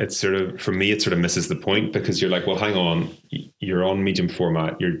sort of, for me, it sort of misses the point, because you're like, well, hang on, you're on medium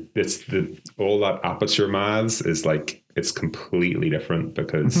format. All that aperture maths is like, it's completely different,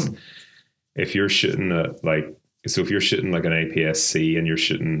 because if you're shooting at if you're shooting like an APS-C and you're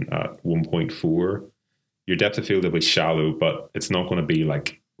shooting at 1.4, your depth of field will be shallow, but it's not going to be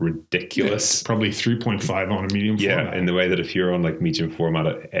like ridiculous. It's probably 3.5 on a medium format. Yeah, in the way that if you're on like medium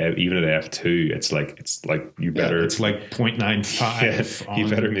format, even at f2, it's like you better. It's like 0.95 on you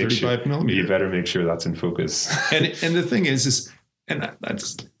better make 35 millimeter. You better make sure that's in focus. and the thing is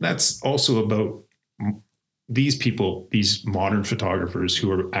that's also about these people, these modern photographers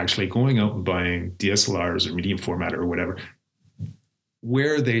who are actually going out and buying DSLRs or medium format or whatever.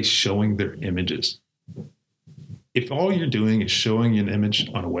 Where are they showing their images? If all you're doing is showing an image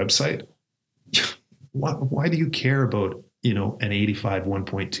on a website, why do you care about, an 85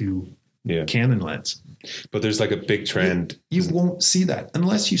 1.2 Canon lens? But there's like a big trend. You won't see that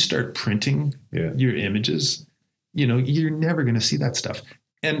unless you start printing your images. You're never going to see that stuff.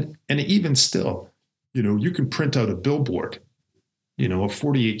 And even still, you can print out a billboard, a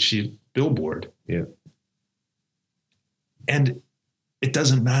 48 sheet billboard. Yeah. And it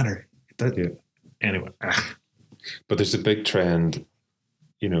doesn't matter. Anyway. But there's a big trend,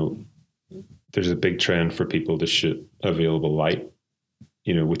 there's a big trend for people to shoot available light,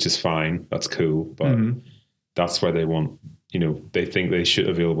 which is fine. That's cool. But that's why they want, they think they shoot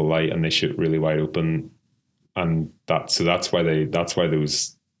available light and they shoot really wide open. And that's why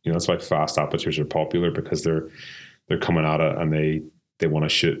those, that's why fast apertures are popular, because they're coming at it and they want to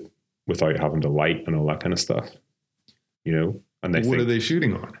shoot without having to light and all that kind of stuff, and what are they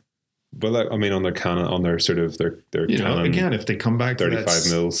shooting on? Well, I mean, on their Canon, on their sort of their Canon, again, if they come back to 35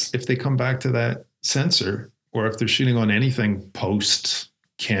 mils, if they come back to that sensor, or if they're shooting on anything post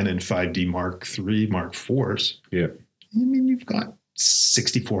Canon 5D Mark III, Mark IVs, I mean, you've got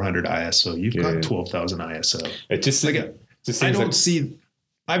 6400 ISO, you've got 12,000 ISO. It just I don't see.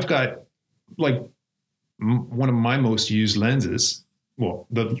 I've got like one of my most used lenses, well,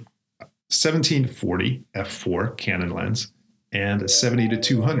 the 1740 f4 Canon lens and a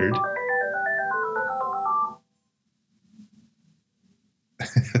 70-200.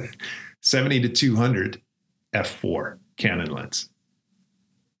 70-200 f4 Canon lens.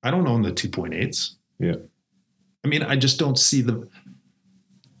 I don't own the 2.8s. Yeah. I mean, I just don't see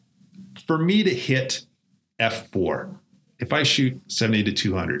for me to hit f4, if I shoot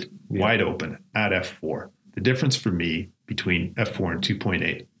 70-200 wide open at f4, the difference for me between f4 and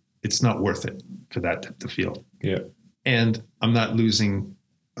 2.8, it's not worth it for that depth of field. Yeah. And I'm not losing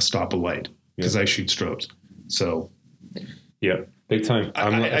a stop of light because I shoot strobes. So yeah, big time.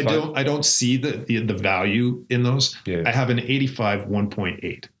 I don't see the value in those. Yeah. I have an 85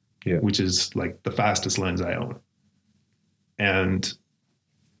 1.8, which is like the fastest lens I own. And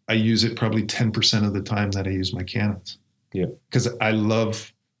I use it probably 10% of the time that I use my Canons. Yeah. Because I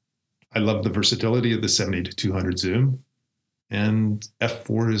love the versatility of the 70-200 zoom, and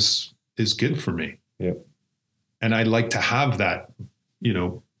f4 is good for me. Yeah. And I like to have that,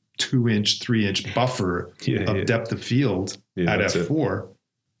 2-inch, 3-inch buffer of depth of field at f4,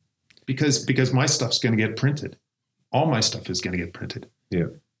 because my stuff's going to get printed. All my stuff is going to get printed. Yeah.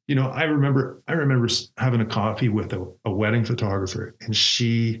 I remember having a coffee with a wedding photographer, and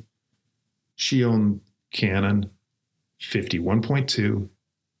she owned Canon 50 1.2,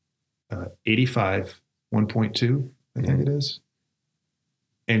 85 1.2, I think it is.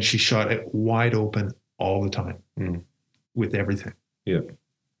 And she shot it wide open all the time with everything. Yeah.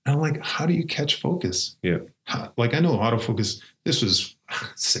 And I'm like, how do you catch focus? Yeah. I know autofocus, this was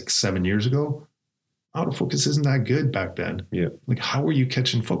 6-7 years ago. Autofocus isn't that good back then. Yeah. Like, how were you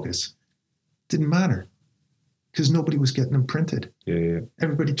catching focus? Didn't matter, because nobody was getting them printed. Yeah.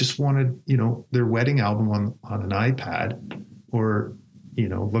 Everybody just wanted, their wedding album on an iPad, or,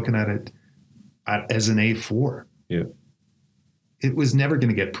 looking at it as an A4. Yeah. It was never going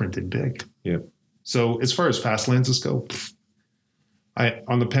to get printed big. Yeah. So as far as fast lenses go,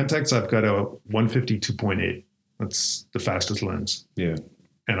 on the Pentax, I've got a 150 2.8. That's the fastest lens. Yeah.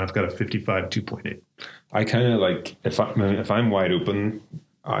 And I've got a 55 2.8. I kind of like, if I'm wide open,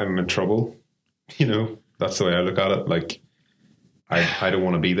 I'm in trouble. That's the way I look at it. Like, I don't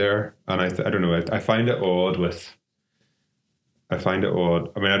want to be there. And I don't know. I find it odd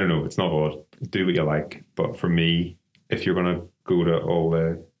I mean, I don't know. It's not odd. Do what you like. But for me, if you're going to go to all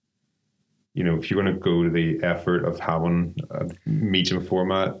the, if you're going to go to the effort of having a medium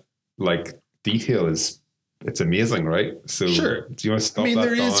format, like detail it's amazing, right? So Sure. do you want to stop that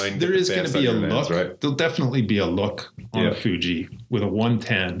down? There is going to be a look. Right? There'll definitely be a look on Yeah. a Fuji with a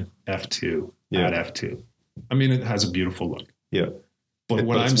 110 f2 Yeah. at f2. I mean, it has a beautiful look. Yeah. But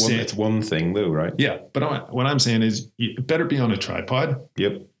what I'm saying, it's one thing though, right? yeah. But what I'm saying is, it better be on a tripod.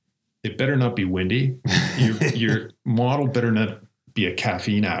 Yep. It better not be windy. Your model better not be a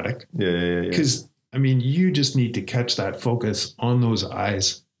caffeine addict. Yeah. Because I mean, you just need to catch that focus on those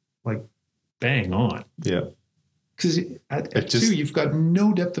eyes, like bang on. Yeah. Because at It F2, just- you've got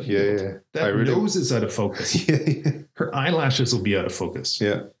no depth of field. Yeah. That nose is out of focus. Yeah. Her eyelashes will be out of focus.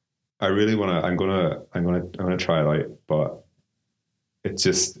 Yeah. I really want to, I'm going to try it out, but it's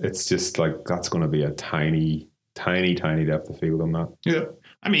just like, that's going to be a tiny depth of field on that. Yeah.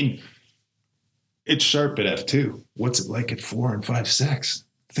 I mean, it's sharp at F2. What's it like at 4 and 5.6?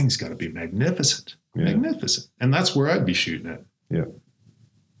 Thing's got to be magnificent. Yeah. Magnificent. And that's where I'd be shooting it. Yeah.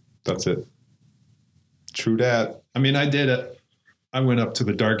 That's it. True that. I mean, I went up to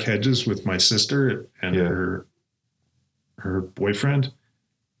the Dark Hedges with my sister and Yeah. her boyfriend,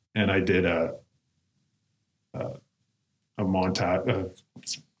 and I did a montage,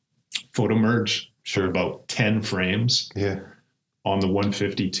 photo merge for about 10 frames Yeah. on the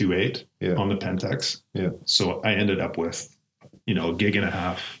 150-2.8 Yeah. on the Pentax. Yeah. So I ended up with, a 1.5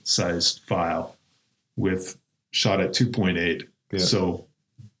 gig size file with shot at 2.8. Yeah. So,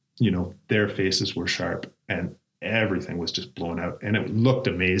 their faces were sharp and everything was just blown out and it looked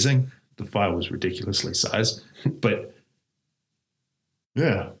amazing. The file was ridiculously sized, but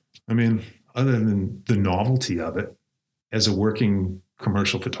yeah, I mean, other than the novelty of it as a working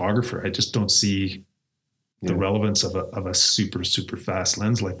commercial photographer, I just don't see the Yeah. relevance of a super, super fast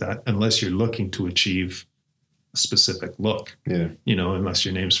lens like that, unless you're looking to achieve a specific look, Yeah. unless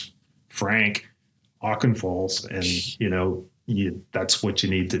your name's Frank Auchenfalls and, that's what you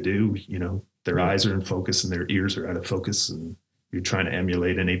need to do. Their Yeah. eyes are in focus and their ears are out of focus and you're trying to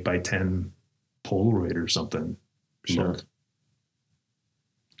emulate an 8x10 Polaroid or something. Sure. Look.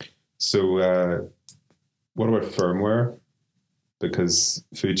 So, what about firmware? Because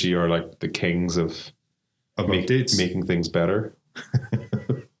Fuji are like the kings of Updates. making things better.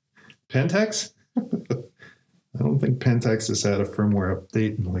 Pentax? I don't think Pentax has had a firmware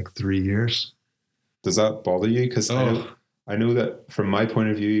update in like 3 years. Does that bother you? Because I know that from my point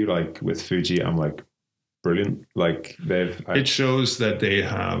of view, like with Fuji, I'm like, brilliant. Like It shows that they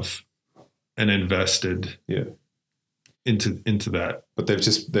have an invested yeah. into that. But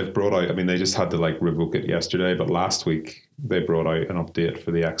they've brought out, I mean, they just had to like revoke it yesterday, but last week they brought out an update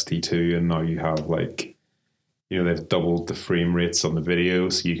for the XT2 and now you have like, they've doubled the frame rates on the video.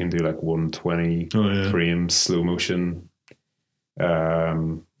 So you can do like 120 frames, slow motion.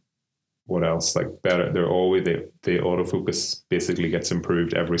 What else? Like better, the autofocus basically gets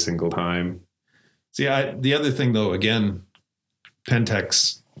improved every single time. See, the other thing though, again,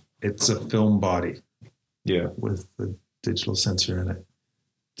 Pentax, it's a film body. Yeah. With the digital sensor in it.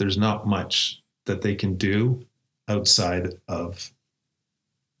 There's not much that they can do outside of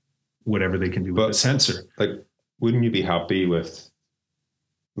whatever they can do with the sensor. Like, wouldn't you be happy with,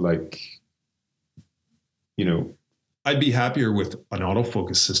 like, I'd be happier with an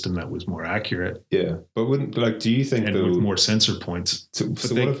autofocus system that was more accurate. Yeah, but do you think and with more sensor points? So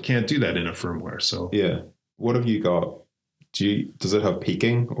they can't do that in a firmware. So yeah, what have you got? Does it have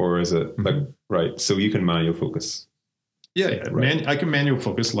peaking or is it like right? So you can manual focus. Yeah. Right. I can manual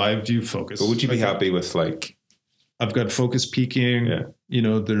focus, live view focus. But would you be happy with like? I've got focus peaking.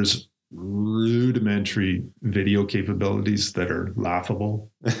 Yeah. There's rudimentary video capabilities that are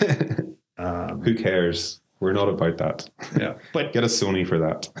laughable. Who cares? We're not about that. Yeah, but get a Sony for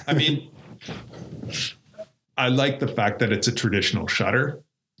that. I mean, I like the fact that it's a traditional shutter.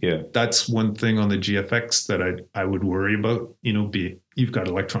 Yeah, that's one thing on the GFX that I would worry about. You've got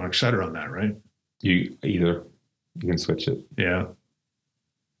electronic shutter on that, right? You can switch it. Yeah,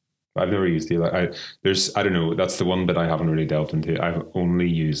 I've never used it. I don't know. That's the one that I haven't really delved into. I've only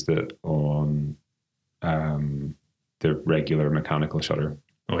used it on the regular mechanical shutter.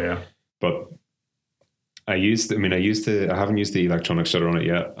 Oh yeah, but. I haven't used the electronic shutter on it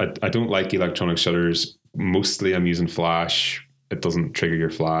yet. I don't like electronic shutters. Mostly I'm using flash. It doesn't trigger your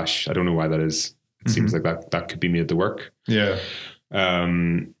flash. I don't know why that is. It seems like that could be made to work. Yeah.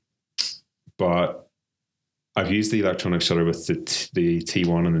 But I've used the electronic shutter with the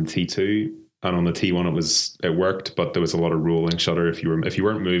T1 and the T2. And on the T1 it worked, but there was a lot of rolling shutter. If you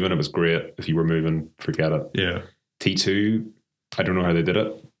weren't moving, it was great. If you were moving, forget it. Yeah. T2, I don't know how they did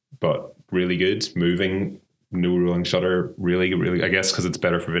it, but really good. Moving, no rolling shutter. Really, really, I guess because it's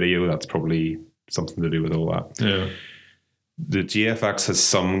better for video. That's probably something to do with all that. Yeah. The GFX has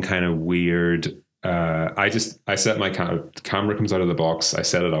some kind of weird. I set my camera comes out of the box. I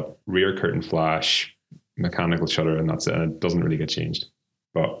set it up, rear curtain flash, mechanical shutter, and that's it. And it doesn't really get changed.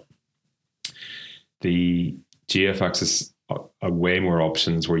 But the GFX is a way more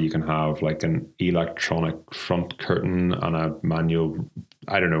options where you can have like an electronic front curtain and a manual.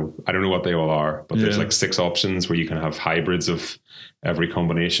 I don't know what they all are, but there's like 6 options where you can have hybrids of every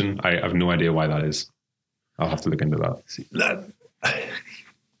combination. I have no idea why that is. I'll have to look into that. See,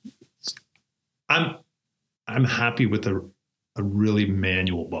 I'm happy with a really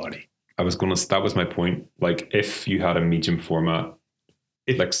manual body. That was my point. Like if you had a medium format,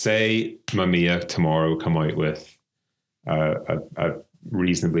 like say Mamiya tomorrow come out with a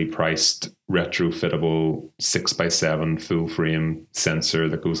reasonably priced retrofittable 6x7 full frame sensor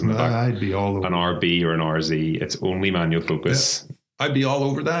that goes in the back. I'd be all over an RB or an RZ. It's only manual focus. Yeah. I'd be all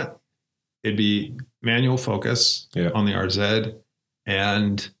over that. It'd be manual focus on the RZ,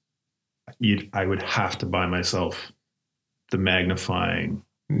 and I would have to buy myself the magnifying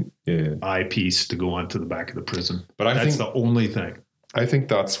eyepiece to go onto the back of the Prism. But that's the only thing. I think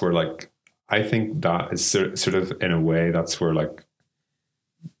that's where I think that is sort of in a way that's where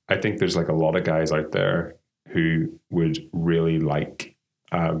I think there's like a lot of guys out there who would really like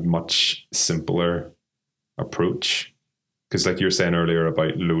a much simpler approach. Because like you were saying earlier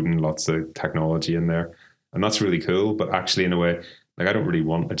about loading lots of technology in there, and that's really cool. But actually, in a way, like I don't really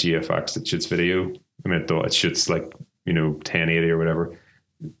want a GFX that shoots video. I mean, it shoots like 1080 or whatever.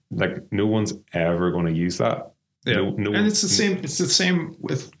 Like no one's ever going to use that. Yeah, and it's the same. It's the same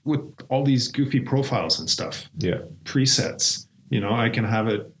with all these goofy profiles and stuff. Yeah, presets. I can have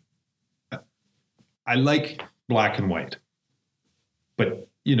it. I like black and white, but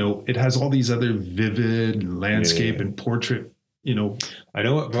it has all these other vivid landscape and portrait, I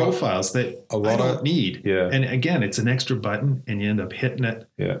know profiles that I don't need. Yeah. And again, it's an extra button and you end up hitting it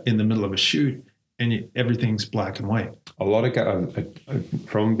in the middle of a shoot and everything's black and white. A lot of guys,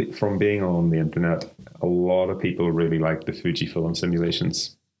 from being on the internet, a lot of people really like the Fujifilm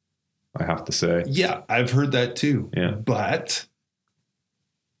simulations, I have to say. Yeah, I've heard that too. Yeah. But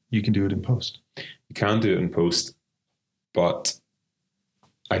you can do it in post. You can do it in post, but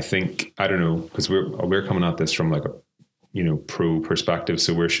I think, I don't know, because we're coming at this from like a pro perspective,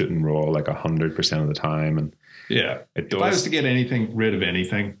 so we're shooting raw like 100% of the time, and if I was to get rid of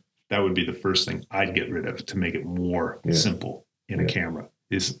anything, that would be the first thing I'd get rid of to make it more simple in a camera.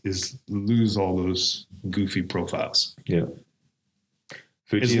 Is lose all those goofy profiles. Yeah.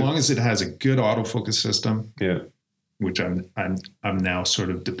 As long as it has a good autofocus system. Yeah. Which I'm now sort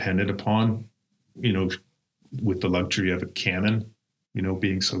of dependent upon, with the luxury of a Canon,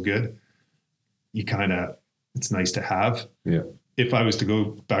 being so good. It's nice to have. Yeah. If I was to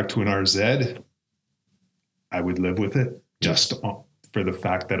go back to an RZ, I would live with it just for the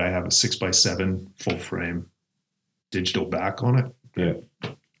fact that I have a 6x7 full frame digital back on it. Yeah.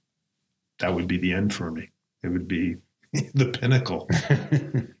 That would be the end for me. It would be the pinnacle.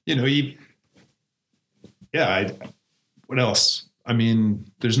 What else? I mean,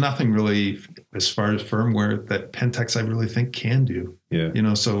 there's nothing really as far as firmware that Pentax I really think can do.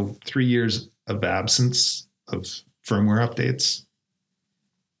 Yeah. So 3 years of absence of firmware updates.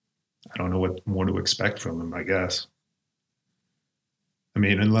 I don't know what more to expect from them, I guess. I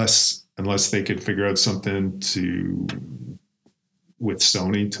mean, unless they could figure out something with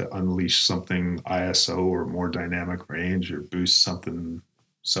Sony to unleash something ISO or more dynamic range or boost something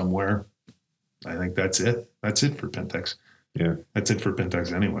somewhere. I think that's it. That's it for Pentax. Yeah. That's it for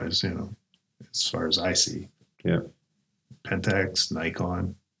Pentax anyways, as far as I see. Yeah. Pentax,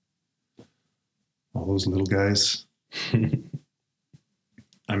 Nikon, all those little guys.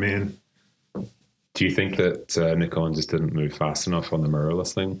 I mean, do you think that Nikon just didn't move fast enough on the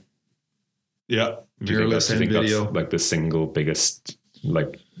mirrorless thing? Yeah. Mirrorless and video. That's like the single biggest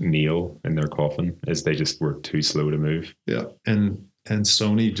nail in their coffin is they just were too slow to move. Yeah. And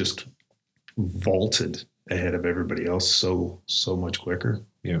Sony just vaulted ahead of everybody else so much quicker.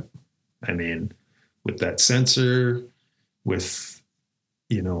 Yeah. I mean, with that sensor, with,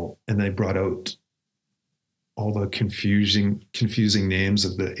 and they brought out all the confusing names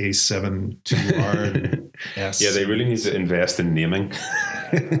of the A7 2R and S. Yeah, they really need to invest in naming.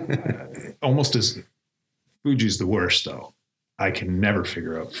 Almost as Fuji's the worst, though. I can never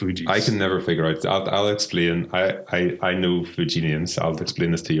figure out Fuji's. I can never figure out. I'll explain. I know Fuji names. I'll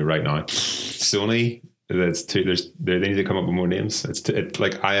explain this to you right now. Sony, they need to come up with more names. It's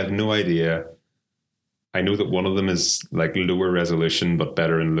like I have no idea. I know that one of them is like lower resolution but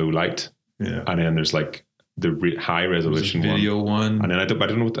better in low light. Yeah. And then there's like the high resolution video one. and then I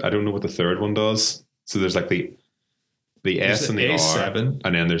don't know what the third one does. So there's like the S and the A7, R,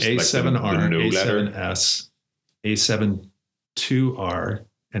 and then there's A7R, like the no letter. A7S, A7 2R,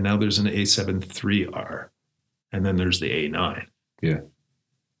 and now there's an A7 3R, and then there's the A9. Yeah.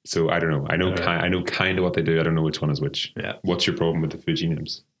 So I don't know. I know kind of what they do. I don't know which one is which. Yeah. What's your problem with the Fuji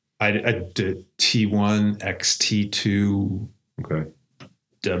names? I did T1, XT2, Okay.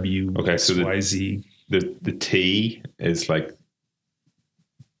 W, Okay, so XYZ. The T is like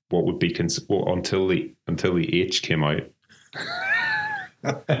what would be until the H came out.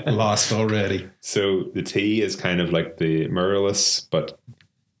 Lost already. So the T is kind of like the mirrorless, but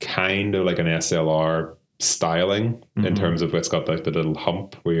kind of like an SLR styling in terms of it's got like the little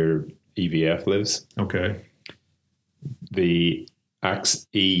hump where your EVF lives. Okay. The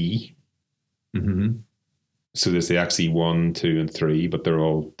XE. Mm-hmm. So there's the XE1, 2, and 3, but they're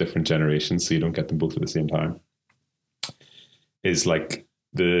all different generations, so you don't get them both at the same time. Is like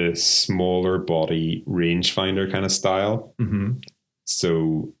the smaller body rangefinder kind of style. Mm-hmm.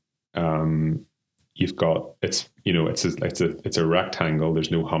 So you've got it's a rectangle.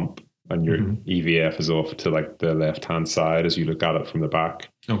 There's no hump, and your EVF is off to like the left hand side as you look at it from the back.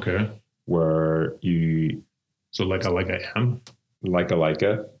 Okay. Where you like a M, like a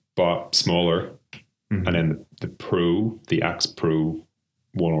Leica, but smaller. Mm-hmm. And then the Pro, the X Pro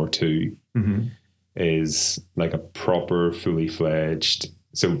 1 or 2 is like a proper fully fledged.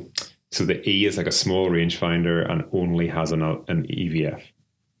 So the E is like a small rangefinder and only has an EVF.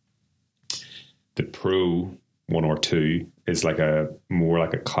 The Pro 1 or 2 is like more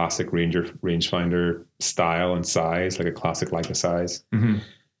like a classic rangefinder style and size, like a classic Leica size. Mm-hmm.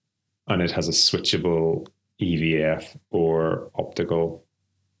 And it has a switchable EVF or optical.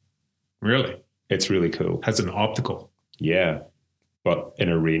 Really? It's really cool. Has an optical. Yeah, but in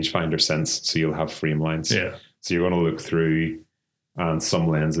a rangefinder sense. So you'll have frame lines. Yeah. So you're going to look through, and some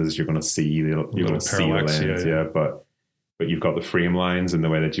lenses you're going to see the lens. Yeah. But you've got the frame lines in the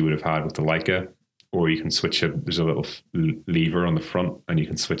way that you would have had with the Leica, or you can switch it. There's a little lever on the front, and you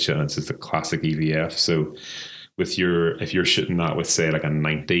can switch it, and it's just a classic EVF. So if you're shooting that with say like a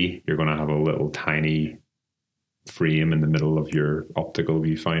 90, you're going to have a little tiny frame in the middle of your optical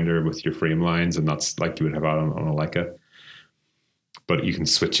viewfinder with your frame lines, and that's like you would have on a Leica. But you can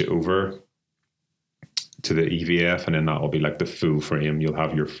switch it over to the EVF, and then that'll be like the full frame. You'll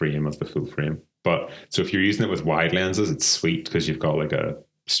have your frame as the full frame. But so if you're using it with wide lenses, it's sweet because you've got like a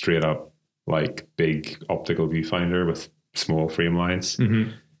straight up like big optical viewfinder with small frame lines. Mm-hmm.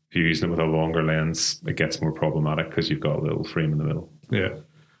 If you're using it with a longer lens, it gets more problematic because you've got a little frame in the middle. Yeah.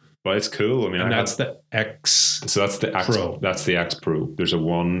 But it's cool. I mean, and that's the X. So that's the X Pro. That's the X Pro. There's a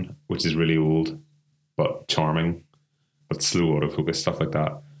 1 which is really old, but charming, but slow autofocus, stuff like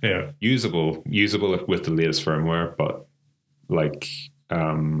that. Yeah, usable with the latest firmware, but like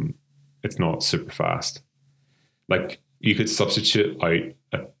it's not super fast. Like you could substitute out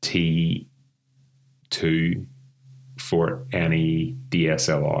a T2 for any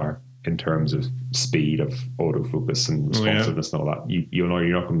DSLR in terms of speed of autofocus and responsiveness and all that. You're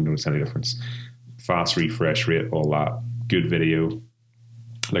not going to notice any difference. Fast refresh rate, all that, good video,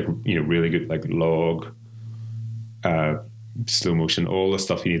 like really good like log, slow motion, all the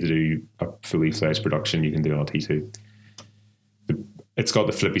stuff you need to do a fully fledged production you can do on a T2. It's got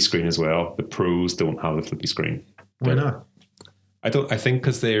the flippy screen as well. The Pros don't have the flippy screen. Why not? I think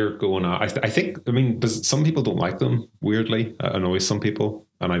because they're going out. I mean, some people don't like them. Weirdly, it annoys some people,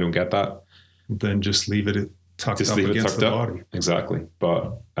 and I don't get that. Then just leave it tucked up against the body. Exactly,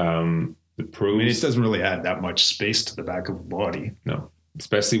 but the Pros. I mean, it doesn't really add that much space to the back of the body. No,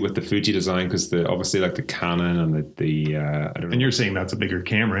 especially with the Fuji design, because obviously like the Canon and the I don't know. And you're saying that's a bigger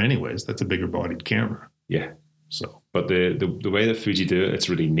camera, anyways. That's a bigger bodied camera. Yeah. So, but the way that Fuji do it, it's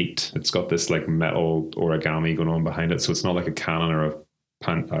really neat. It's got this like metal origami going on behind it, so it's not like a Canon or a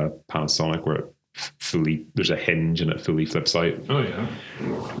Panasonic where there's a hinge and it fully flips out. Oh yeah.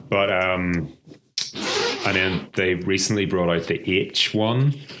 But and then they recently brought out the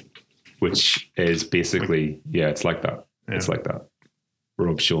H1, which is basically it's like that. Yeah. It's like that.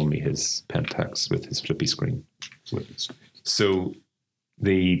 Rob's showing me his Pentax with his flippy screen. So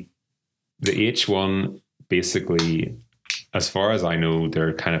the H1. Basically, as far as I know,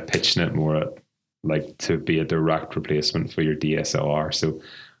 they're kind of pitching it more at like to be a direct replacement for your DSLR. So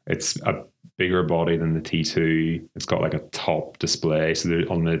it's a bigger body than the T2. It's got like a top display. So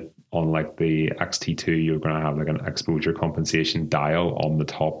on like the X-T2, you're going to have like an exposure compensation dial on the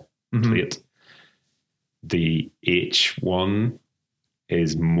top plate. The H1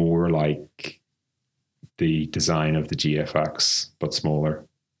 is more like the design of the GFX, but smaller.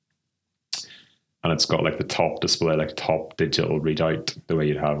 and it's got like the top display, like top digital readout, the way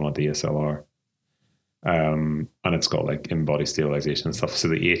you'd have on a DSLR. And it's got like in-body stabilization and stuff. So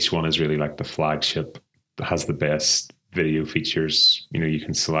the H1 is really like the flagship that has the best video features. You know, you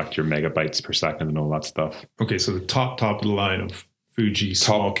can select your megabytes per second and all that stuff. Okay, so the top of the line of Fuji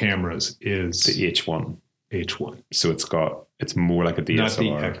small cameras is the H1. H1. So it's more like a DSLR. Not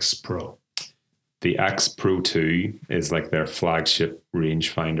the X Pro. The X Pro 2 is like their flagship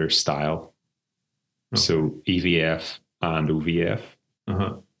rangefinder style. Okay. So EVF and OVF.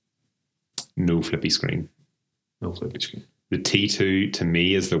 No flippy screen. No flippy screen. The T2 to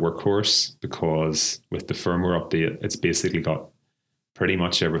me is the workhorse because with the firmware update, it's basically got pretty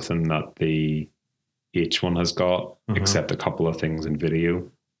much everything that the H1 has got, except a couple of things in video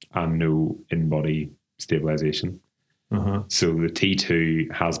and no in-body stabilization. So the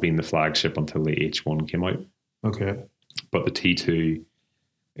T2 has been the flagship until the H1 came out. Okay. But the T2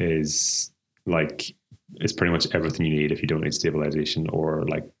 is like, it's pretty much everything you need if you don't need stabilization or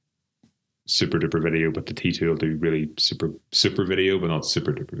like super duper video. But the T2 will do really super video, but not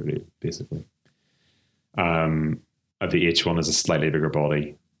super duper video, basically. The H1 is a slightly bigger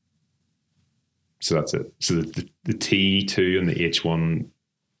body. So that's it. So the T2 and the H1,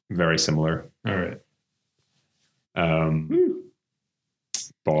 very similar. All right.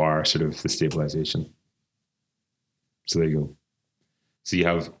 Bar sort of the stabilization. So there you go. So you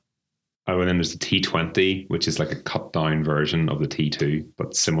have, and then there's the T20, which is like a cut down version of the T2,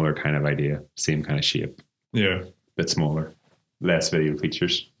 but similar kind of idea, same kind of shape. Yeah. Bit smaller, less video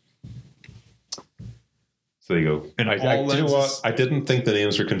features. So there you go. And do you know what? I didn't think the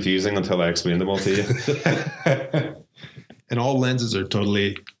names were confusing until I explained them all to you. And all lenses are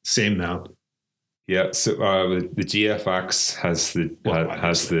totally same now. Yeah, so the GFX has the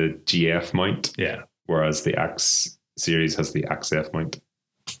GF mount. Yeah. Whereas the X series has the XF mount.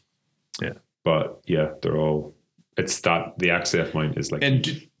 Yeah. But yeah, they're all, it's that the XF mount is like. And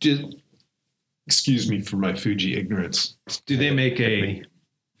excuse me for my Fuji ignorance. Do they make a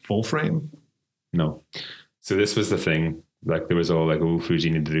full frame? No. So this was the thing. Like there was all like, oh, Fuji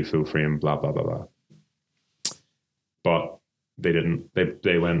need to do full frame, blah, blah, blah, blah. But they didn't. They've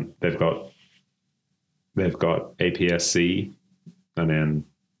got APS-C and then,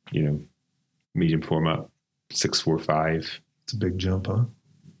 you know, medium format 645. It's a big jump, huh?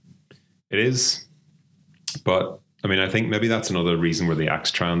 It is. But I mean, I think maybe that's another reason where the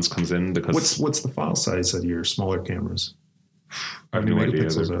X-Trans comes in, because what's the file size of your smaller cameras? I have no idea.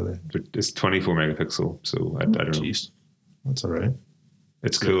 Megapixels are they? It's 24 megapixel, so I don't know. That's all right.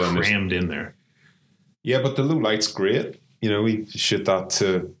 It's cool. They're crammed in there. Yeah, but the low light's great. You know, we shoot that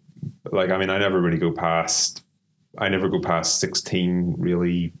to, like, I mean, I never go past 16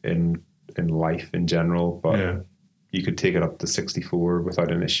 really in life in general, but yeah. You could take it up to 64 without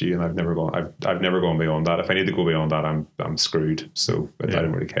an issue, and I've never gone beyond that. If I need to go beyond that, I'm screwed. So I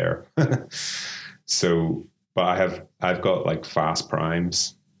don't really care. So, but I've got like fast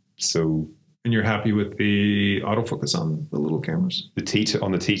primes. So, and you're happy with the autofocus on the little cameras? The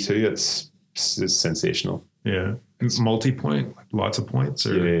T2, it's sensational. Yeah, it's multi-point, like lots of points.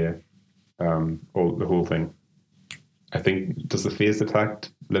 Or? Yeah. The whole thing. I think, does the phase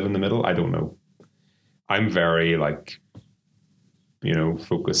detect live in the middle? I don't know. I'm very like, you know,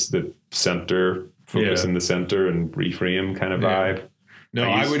 focus in the center and reframe kind of vibe. No,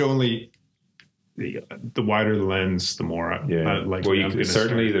 I would only, the wider the lens, the more like. Well,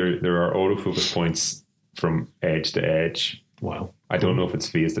 certainly there are autofocus points from edge to edge. Wow. I don't know if it's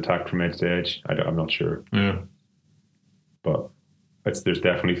phase detect from edge to edge. I'm not sure. Yeah. But there's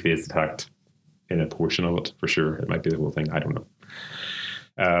definitely phase detect in a portion of it for sure. It might be the whole thing. I don't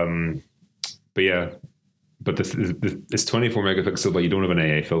know. But yeah, but it's 24 megapixel, but you don't have an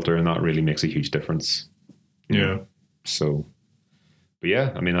AA filter, and that really makes a huge difference. Yeah. So, but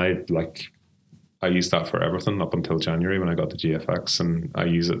yeah, I mean, I used that for everything up until January when I got the GFX, and I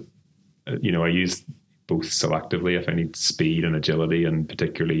use it. You know, I use both selectively if I need speed and agility, and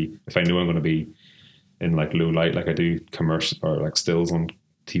particularly if I know I'm going to be in like low light, like I do commercial or like stills on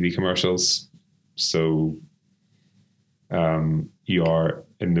TV commercials. So you are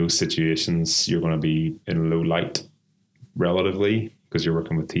in those situations, you're going to be in low light relatively because you're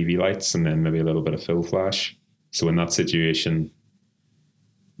working with TV lights and then maybe a little bit of fill flash. So in that situation,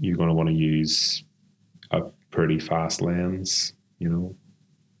 you're going to want to use a pretty fast lens, you know.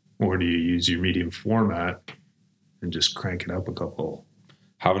 Or do you use your medium format and just crank it up a couple?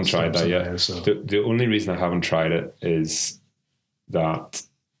 Haven't tried that yet. So. The only reason I haven't tried it is that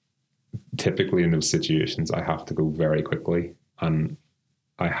typically in those situations I have to go very quickly, and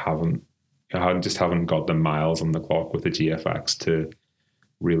I haven't got the miles on the clock with the GFX to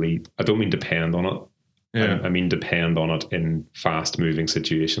really, I don't mean depend on it. Yeah. I mean depend on it in fast moving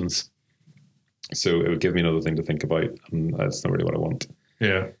situations. So it would give me another thing to think about, and that's not really what I want.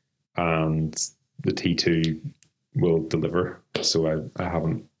 Yeah. And the T2 will deliver. So I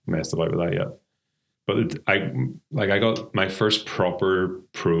haven't messed about with that yet. But I got my first proper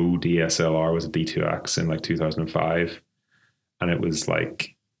pro DSLR was a D2X in like 2005, and it was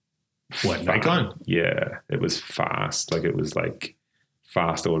like What, Nikon? Yeah, it was fast. Like it was like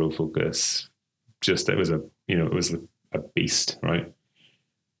fast autofocus. Just it was a beast, right?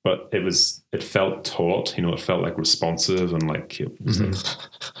 But it felt taut. It felt like responsive and like it was like,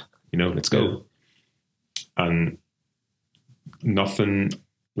 let's go. And nothing.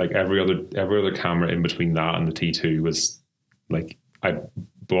 Like every other camera in between that and the T2 was like, I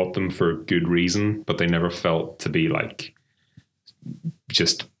bought them for a good reason, but they never felt to be like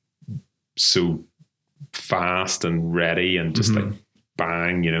just so fast and ready and just like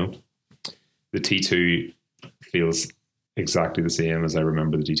bang, The T2 feels exactly the same as I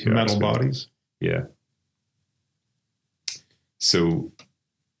remember the D2X. Metal bodies. Yeah. So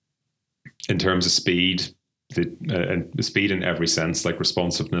in terms of speed, the speed in every sense, like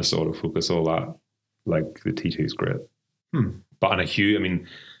responsiveness, autofocus, all that, like the T2 is great. But on a huge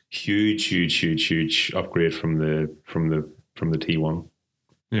upgrade from the T1.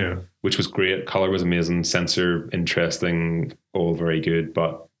 Yeah. Which was great. Color was amazing. Sensor interesting. All very good.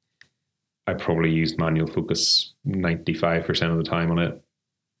 But I probably used manual focus 95% of the time on it,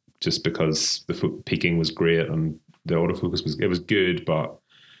 just because the peaking was great and the autofocus was good, but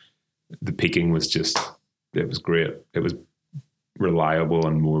the peaking was just. It was great. It was reliable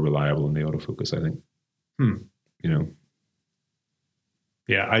and more reliable in the autofocus, I think.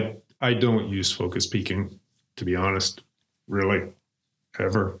 Yeah, I don't use focus peaking, to be honest, really,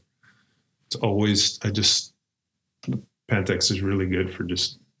 ever. It's always, Pentax is really good for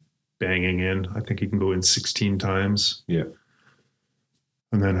just banging in. I think you can go in 16 times. Yeah.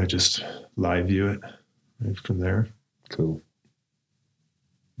 And then I just live view it right from there. Cool.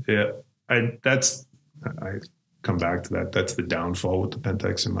 Yeah, I come back to that. That's the downfall with the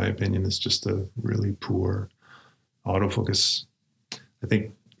Pentax, in my opinion. It's just a really poor autofocus. I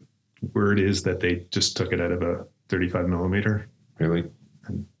think word is that they just took it out of a 35 millimeter. Really?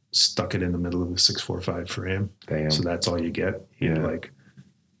 And stuck it in the middle of a 645 frame. Damn. So that's all you get. You Yeah. like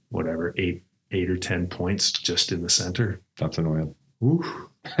whatever, eight or 10 points just in the center. That's annoying. Ooh.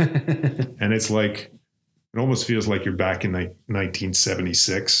 And it's like, it almost feels like you're back in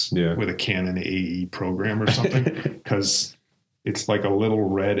 1976 with a Canon AE program or something, because it's like a little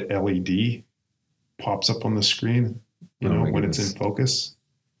red LED pops up on the screen, when it's in focus.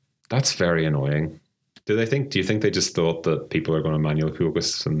 That's very annoying. Do you think they just thought that people are going to manually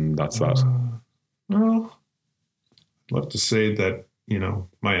focus and that's that? Well, I'd love to say that,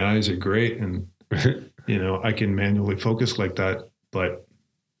 my eyes are great and, I can manually focus like that, but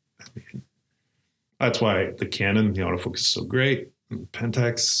that's why the Canon, the autofocus is so great. And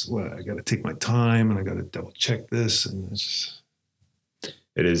Pentax, I got to take my time and I got to double check this. And it's just...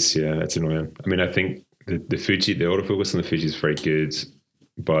 It is, yeah, it's annoying. I mean, I think the Fuji, the autofocus on the Fuji is very good,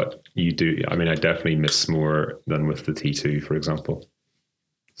 but I definitely miss more than with the T2, for example.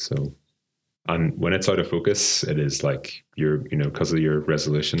 So, and when it's out of focus, it is like because of your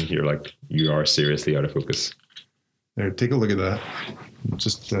resolution, you are seriously out of focus. There, take a look at that.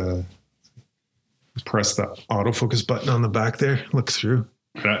 Just press the autofocus button on the back there. Look through.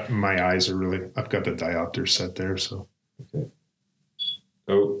 My eyes are really, I've got the diopter set there, so. Okay.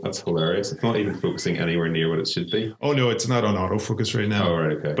 Oh, that's hilarious. It's not even focusing anywhere near what it should be. Oh, no, it's not on autofocus right now. Oh,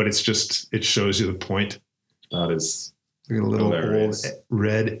 right, okay. But it's just, it shows you the point. That is Look at a little hilarious. old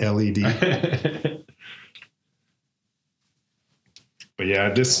red LED. But yeah,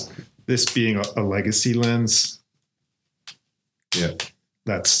 this being a legacy lens, yeah,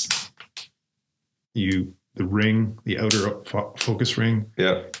 that's the ring, the outer focus ring.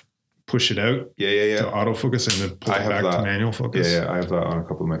 Yeah. Push it out to autofocus and then pull it back to manual focus. Yeah, I have that on a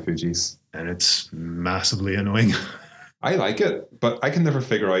couple of my Fujis. And it's massively annoying. I like it, but I can never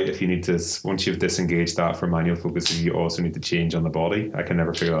figure out if you need to, once you've disengaged that for manual focus, if you also need to change on the body. I can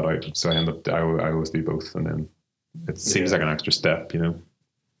never figure that out. So I always do both. And then it seems like an extra step,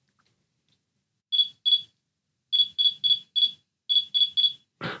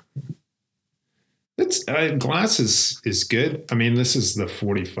 It's glass is good. I mean, this is the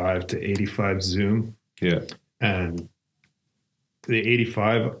 45 to 85 zoom. Yeah. And the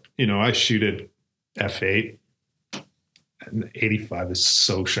 85, I shoot at f8 and the 85 is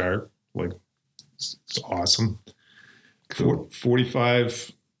so sharp. Like it's awesome. Cool.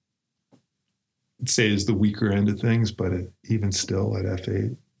 45, say is the weaker end of things, but even still at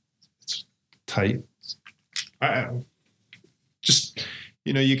f8, it's tight. Just,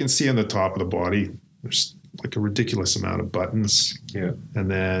 you can see on the top of the body, there's like a ridiculous amount of buttons. Yeah. And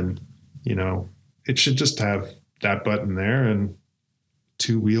then, it should just have that button there and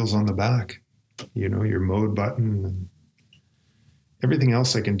 2 wheels on the back, your mode button, and everything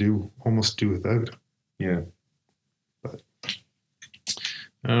else I can almost do without. Yeah. But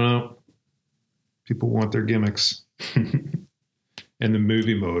I don't know. People want their gimmicks. And the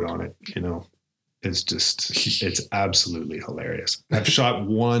movie mode on it, it's absolutely hilarious. I've shot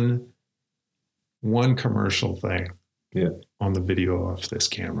one commercial thing on the video off this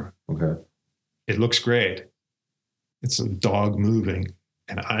camera. Okay. It looks great. It's a dog moving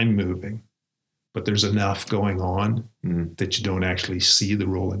and I'm moving, but there's enough going on that you don't actually see the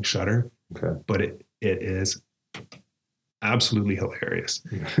rolling shutter. Okay. But it is absolutely hilarious.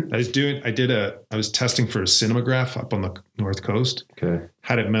 I was testing for a cinematograph up on the North Coast. Okay.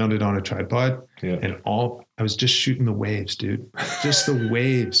 Had it mounted on a tripod. Yeah. And I was just shooting the waves, dude. Just the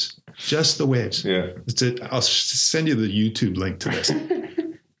waves. Just the waves. Yeah. I'll send you the YouTube link to this.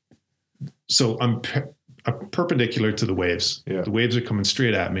 So I'm perpendicular to the waves. Yeah. The waves are coming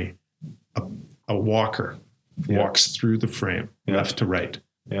straight at me. A walker walks through the frame, left to right.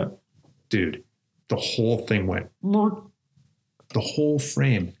 Yeah. Dude, the whole thing went. The whole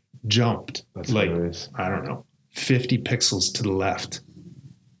frame jumped. That's like, hilarious. I don't know, 50 pixels to the left.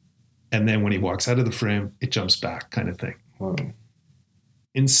 And then when he walks out of the frame, it jumps back, kind of thing. Wow.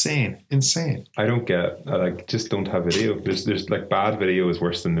 Insane. I don't get, just don't have video. There's like bad video is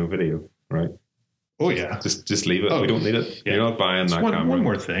worse than no video, right? Oh yeah. Just leave it. We don't need it. Yeah. You're not buying that camera. One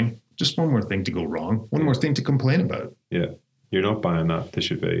more thing. Just one more thing to go wrong. One more thing to complain about. Yeah. You're not buying that to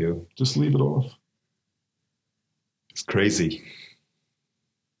shoot video. Just leave it off. It's crazy.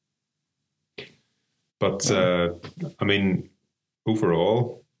 But,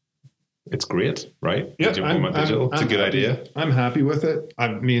 overall, it's great, right? Yeah, Digital. It's a good idea. I'm happy with it. I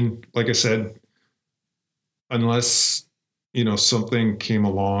mean, like I said, unless, something came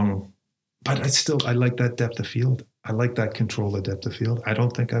along, but I like that depth of field. I like that control of depth of field. I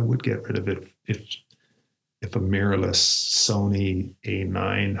don't think I would get rid of it if a mirrorless Sony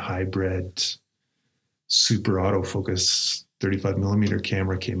A9 hybrid super autofocus 35 millimeter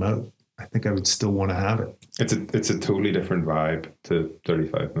camera came out. I think I would still want to have it. It's a totally different vibe to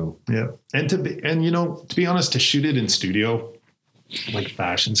 35 mil. Yeah. And to be honest, to shoot it in studio, like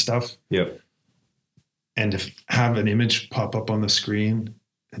fashion stuff. Yep. And to have an image pop up on the screen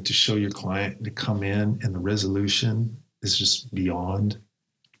and to show your client to come in and the resolution is just beyond.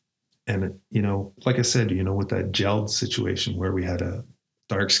 And, like I said, with that gelled situation where we had a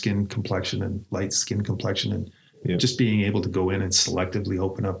dark skin complexion and light skin complexion and just being able to go in and selectively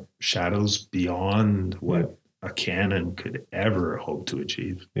open up shadows beyond what a Canon could ever hope to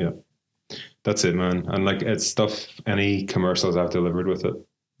achieve. Yeah. That's it, man. And it's stuff, any commercials I've delivered with it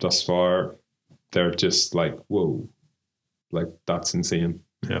thus far, they're just like, whoa, that's insane.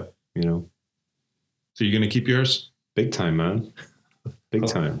 Yeah. So you're going to keep yours? Big time, man. Big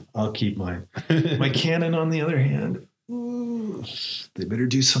time. I'll keep mine. My Canon, on the other hand, they better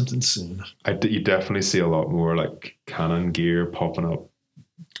do something soon. You definitely see a lot more Canon gear popping up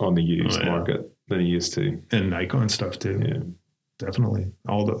on the used market than you used to. And Nikon stuff too. Yeah. Definitely.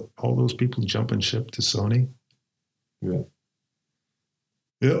 All those people jumping ship to Sony. Yeah.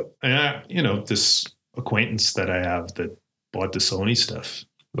 Yeah. And this acquaintance that I have that bought the Sony stuff.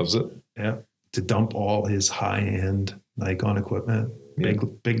 Loves it. Yeah. To dump all his high-end Nikon equipment,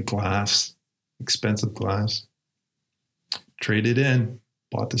 big glass, expensive glass. Traded in,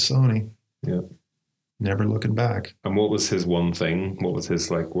 bought the Sony. Yeah. Never looking back. And what was his one thing? What was his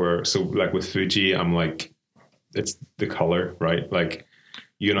with Fuji, I'm it's the color, right? I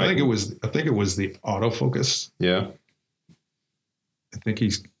think it was the autofocus. Yeah. I think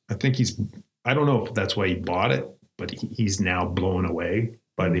he's I don't know if that's why he bought it, but he's now blown away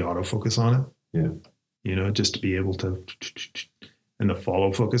by the autofocus on it. Yeah. Just to be able to, and the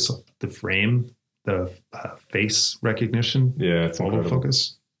follow focus, the frame, the face recognition. Yeah. It's follow incredible.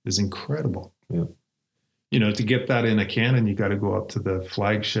 focus is incredible. Yeah. To get that in a Canon, you got to go up to the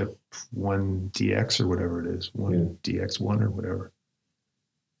flagship 1DX or whatever it is, DX1 or whatever.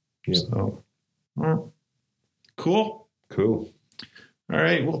 Yeah. So, well, cool. Cool. All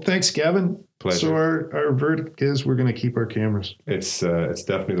right. Well, thanks, Gavin. Pleasure. So our verdict is we're going to keep our cameras. It's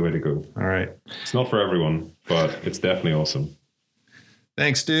definitely the way to go. All right. It's not for everyone, but it's definitely awesome.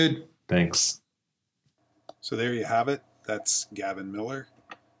 Thanks, dude. Thanks. So there you have it. That's Gavin Miller.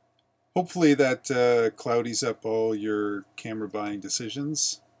 Hopefully that cloudies up all your camera buying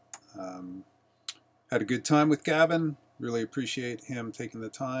decisions. Had a good time with Gavin. Really appreciate him taking the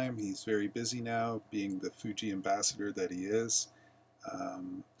time. He's very busy now, being the Fuji ambassador that he is.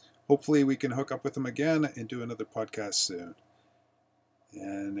 Hopefully we can hook up with him again and do another podcast soon.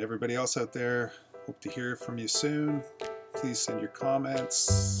 And everybody else out there, hope to hear from you soon. Please send your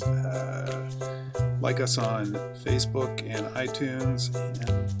comments. Like us on Facebook and iTunes.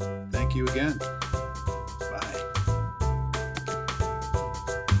 And thank you again.